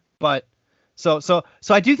 But so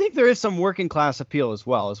I do think there is some working class appeal as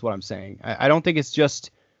well, is what I'm saying. I don't think it's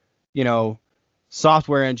just, you know,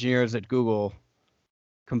 software engineers at Google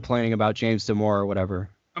complaining about James Damore or whatever.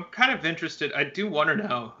 I'm kind of interested. I do wonder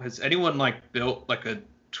now, has anyone like built like a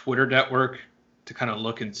Twitter network to kind of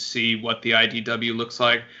look and see what the IDW looks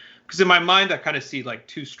like? because in my mind I kind of see like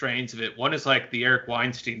two strains of it. One is like the Eric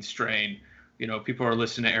Weinstein strain. You know, people are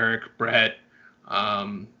listening to Eric, Brett, a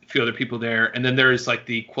few other people there, and then there is like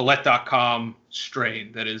the Quillette.com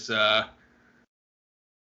strain that is. There's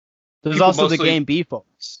also mostly, the Game B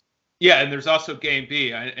folks. Yeah, and there's also Game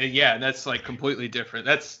B. And that's like completely different.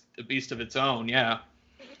 That's a beast of its own. Yeah.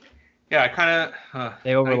 Yeah, I kind of.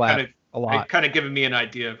 They overlap a lot. Kind of giving me an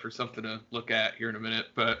idea for something to look at here in a minute,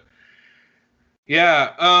 but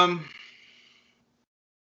yeah.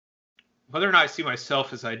 Whether or not I see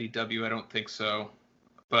myself as IDW, I don't think so.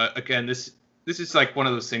 But again, this is like one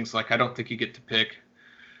of those things. Like I don't think you get to pick.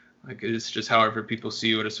 Like it's just however people see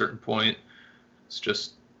you at a certain point. It's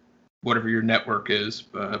just whatever your network is,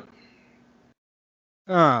 but.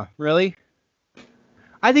 Really?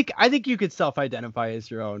 I think you could self-identify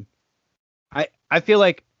as your own. I feel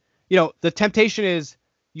like, you know, the temptation is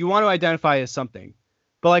you want to identify as something.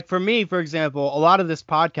 But like for me, for example, a lot of this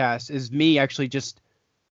podcast is me actually just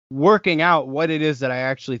working out what it is that I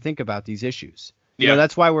actually think about these issues. You know,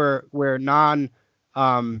 that's why we're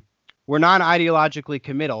non-ideologically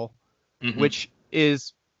committal, which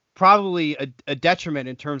is probably a detriment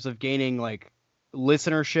in terms of gaining like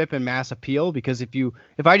listenership and mass appeal, because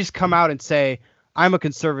if I just come out and say I'm a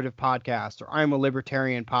conservative podcast, or I'm a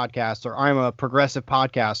libertarian podcast, or I'm a progressive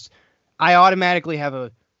podcast, I automatically have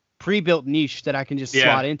a pre-built niche that I can just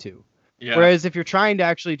slot into. Yeah. Whereas if you're trying to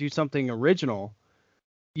actually do something original,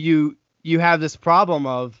 you have this problem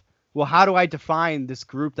of, well, how do I define this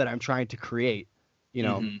group that I'm trying to create? You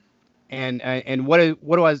know, and what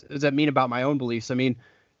does that mean about my own beliefs? I mean,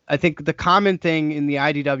 I think the common thing in the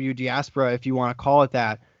IDW diaspora, if you want to call it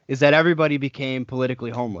that, is that everybody became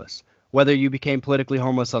politically homeless. Whether you became politically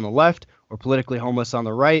homeless on the left or politically homeless on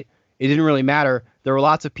the right, it didn't really matter. There were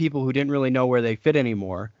lots of people who didn't really know where they fit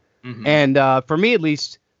anymore. And for me, at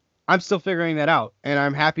least, I'm still figuring that out. And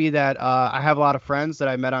I'm happy that I have a lot of friends that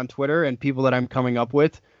I met on Twitter and people that I'm coming up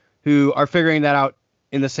with who are figuring that out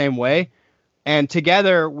in the same way. And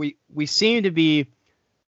together, we seem to be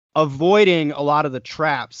avoiding a lot of the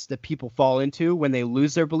traps that people fall into when they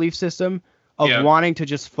lose their belief system of wanting to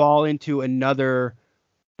just fall into another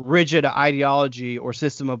rigid ideology or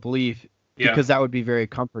system of belief, because that would be very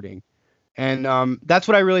comforting. And that's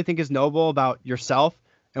what I really think is noble about yourself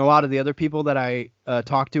and a lot of the other people that I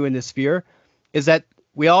talk to in this sphere, is that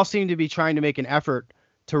we all seem to be trying to make an effort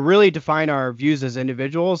to really define our views as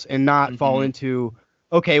individuals and not fall into,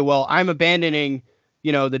 okay, well, I'm abandoning,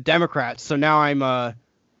 you know, the Democrats, so now I'm an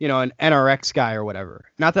NRX guy or whatever.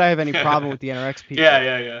 Not that I have any problem with the NRX people.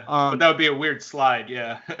 Yeah. But that would be a weird slide,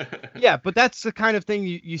 yeah. Yeah, but that's the kind of thing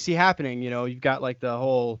you see happening. You know, you've got like the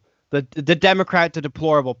whole the Democrat to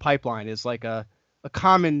deplorable pipeline is like a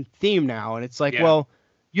common theme now, and it's like, well,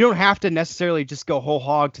 you don't have to necessarily just go whole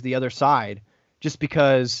hog to the other side just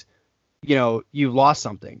because, you know, you've lost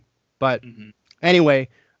something. But anyway,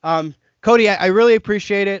 Cody, I really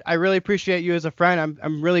appreciate it. I really appreciate you as a friend.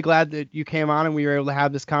 I'm really glad that you came on and we were able to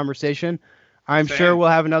have this conversation. I'm sure we'll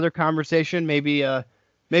have another conversation, maybe in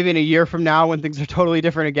a year from now when things are totally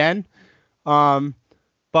different again.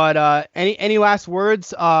 But any last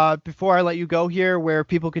words before I let you go here, where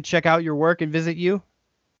people could check out your work and visit you?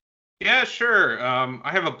 Yeah, sure. I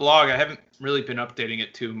have a blog. I haven't really been updating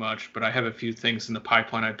it too much, but I have a few things in the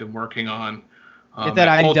pipeline I've been working on. Get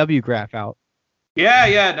that IDW graph out.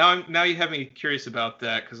 Yeah. Now you have me curious about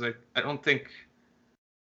that, because I don't think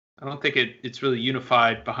it's really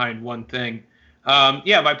unified behind one thing.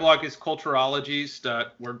 My blog is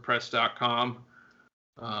culturologies.wordpress.com.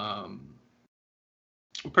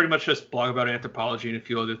 Pretty much just blog about anthropology and a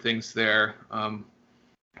few other things there. I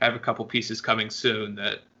have a couple pieces coming soon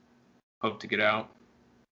that hope to get out.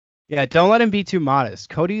 Yeah, don't let him be too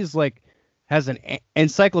modest. Cody's like has an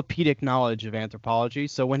encyclopedic knowledge of anthropology,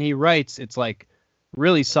 so when he writes, it's like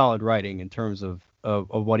really solid writing in terms of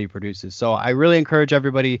what he produces. So I really encourage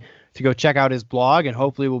everybody to go check out his blog, and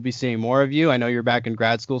hopefully we'll be seeing more of you. I know you're back in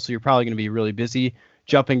grad school, so you're probably going to be really busy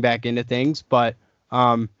jumping back into things. But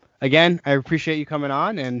again, I appreciate you coming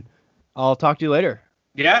on, and I'll talk to you later.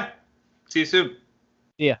 Yeah. See you soon.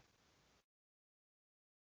 Yeah.